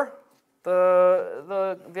 Or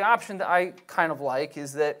the option that I kind of like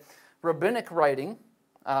is that rabbinic writing,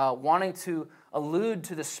 wanting to allude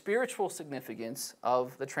to the spiritual significance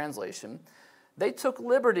of the translation, they took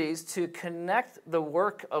liberties to connect the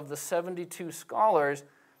work of the 72 scholars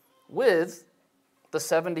with the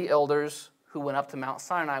 70 elders who went up to Mount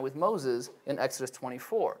Sinai with Moses in Exodus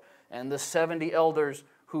 24, and the 70 elders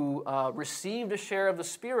who received a share of the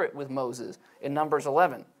Spirit with Moses in Numbers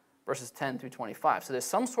 11, verses 10 through 25. So there's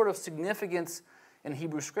some sort of significance in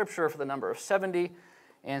Hebrew Scripture for the number of 70,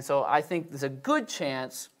 and so I think there's a good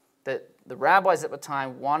chance that the rabbis at the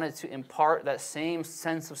time wanted to impart that same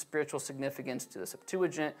sense of spiritual significance to the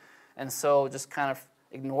Septuagint, and so just kind of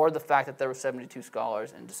ignored the fact that there were 72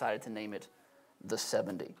 scholars and decided to name it the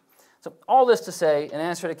 70. So all this to say, in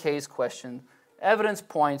answer to Kay's question, evidence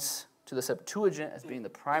points to the Septuagint as being the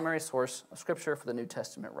primary source of Scripture for the New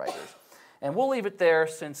Testament writers. And we'll leave it there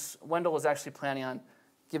since Wendell is actually planning on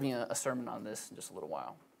giving a sermon on this in just a little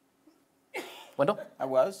while. Wendell? I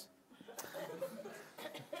was?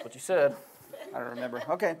 That's what you said. I don't remember.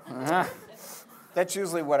 Okay. That's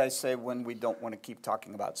usually what I say when we don't want to keep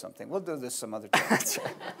talking about something. We'll do this some other time. That's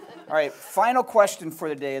right. All right, final question for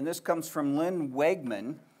the day, and this comes from Lynn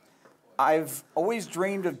Wegman. I've always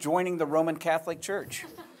dreamed of joining the Roman Catholic Church.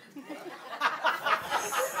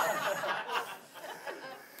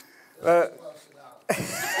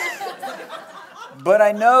 But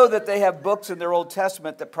I know that they have books in their Old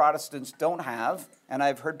Testament that Protestants don't have, and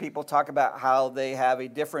I've heard people talk about how they have a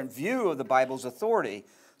different view of the Bible's authority.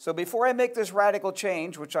 So before I make this radical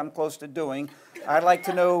change, which I'm close to doing, I'd like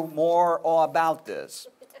to know more all about this.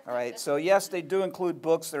 All right, so yes, they do include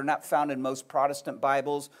books that are not found in most Protestant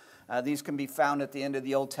Bibles. These can be found at the end of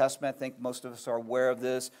the Old Testament. I think most of us are aware of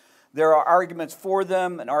this. There are arguments for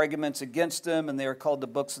them and arguments against them, and they are called the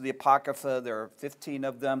books of the Apocrypha. There are 15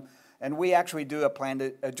 of them. And we actually do plan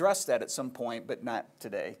to address that at some point, but not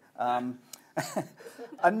today.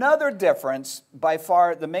 Another difference, by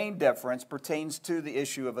far the main difference, pertains to the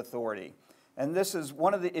issue of authority. And this is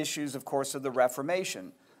one of the issues, of course, of the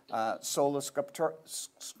Reformation, sola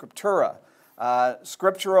scriptura,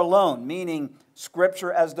 Scripture alone, meaning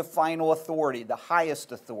Scripture as the final authority, the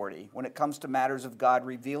highest authority when it comes to matters of God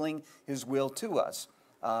revealing His will to us,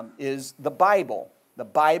 is the Bible. The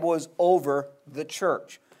Bible is over the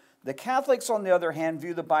church. The Catholics, on the other hand,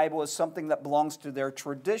 view the Bible as something that belongs to their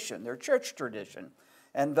tradition, their church tradition,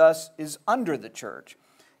 and thus is under the church.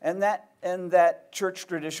 And that church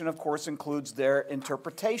tradition, of course, includes their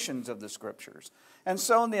interpretations of the Scriptures. And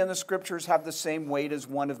so in the end, the Scriptures have the same weight as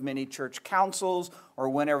one of many church councils, or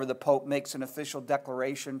whenever the Pope makes an official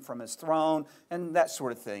declaration from his throne, and that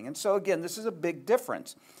sort of thing. And so again, this is a big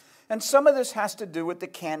difference. And some of this has to do with the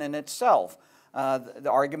canon itself. The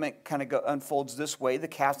argument kind of unfolds this way. The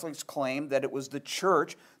Catholics claim that it was the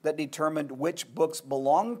church that determined which books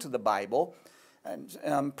belonged to the Bible.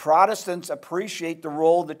 And Protestants appreciate the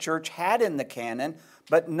role the church had in the canon,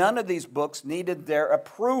 but none of these books needed their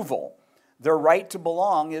approval. Their right to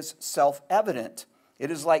belong is self-evident. It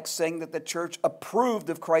is like saying that the church approved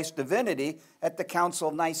of Christ's divinity at the Council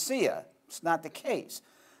of Nicaea. It's not the case.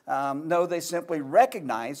 No, they simply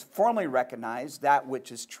formally recognize that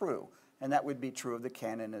which is true. And that would be true of the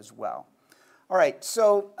canon as well. All right,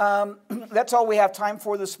 so that's all we have time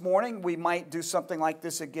for this morning. We might do something like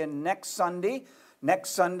this again next Sunday.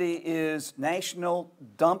 Next Sunday is National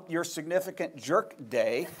Dump Your Significant Jerk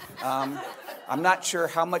Day. I'm not sure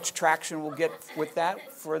how much traction we'll get with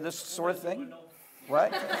that for this sort of thing.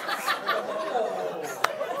 What?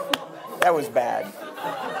 That was bad.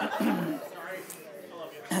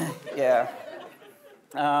 Yeah.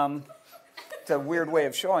 It's a weird way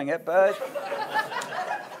of showing it, but...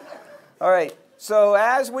 All right, so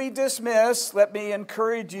as we dismiss, let me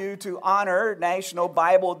encourage you to honor National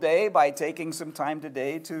Bible Day by taking some time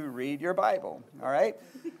today to read your Bible, all right?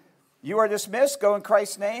 You are dismissed. Go in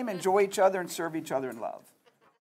Christ's name. Enjoy each other and serve each other in love.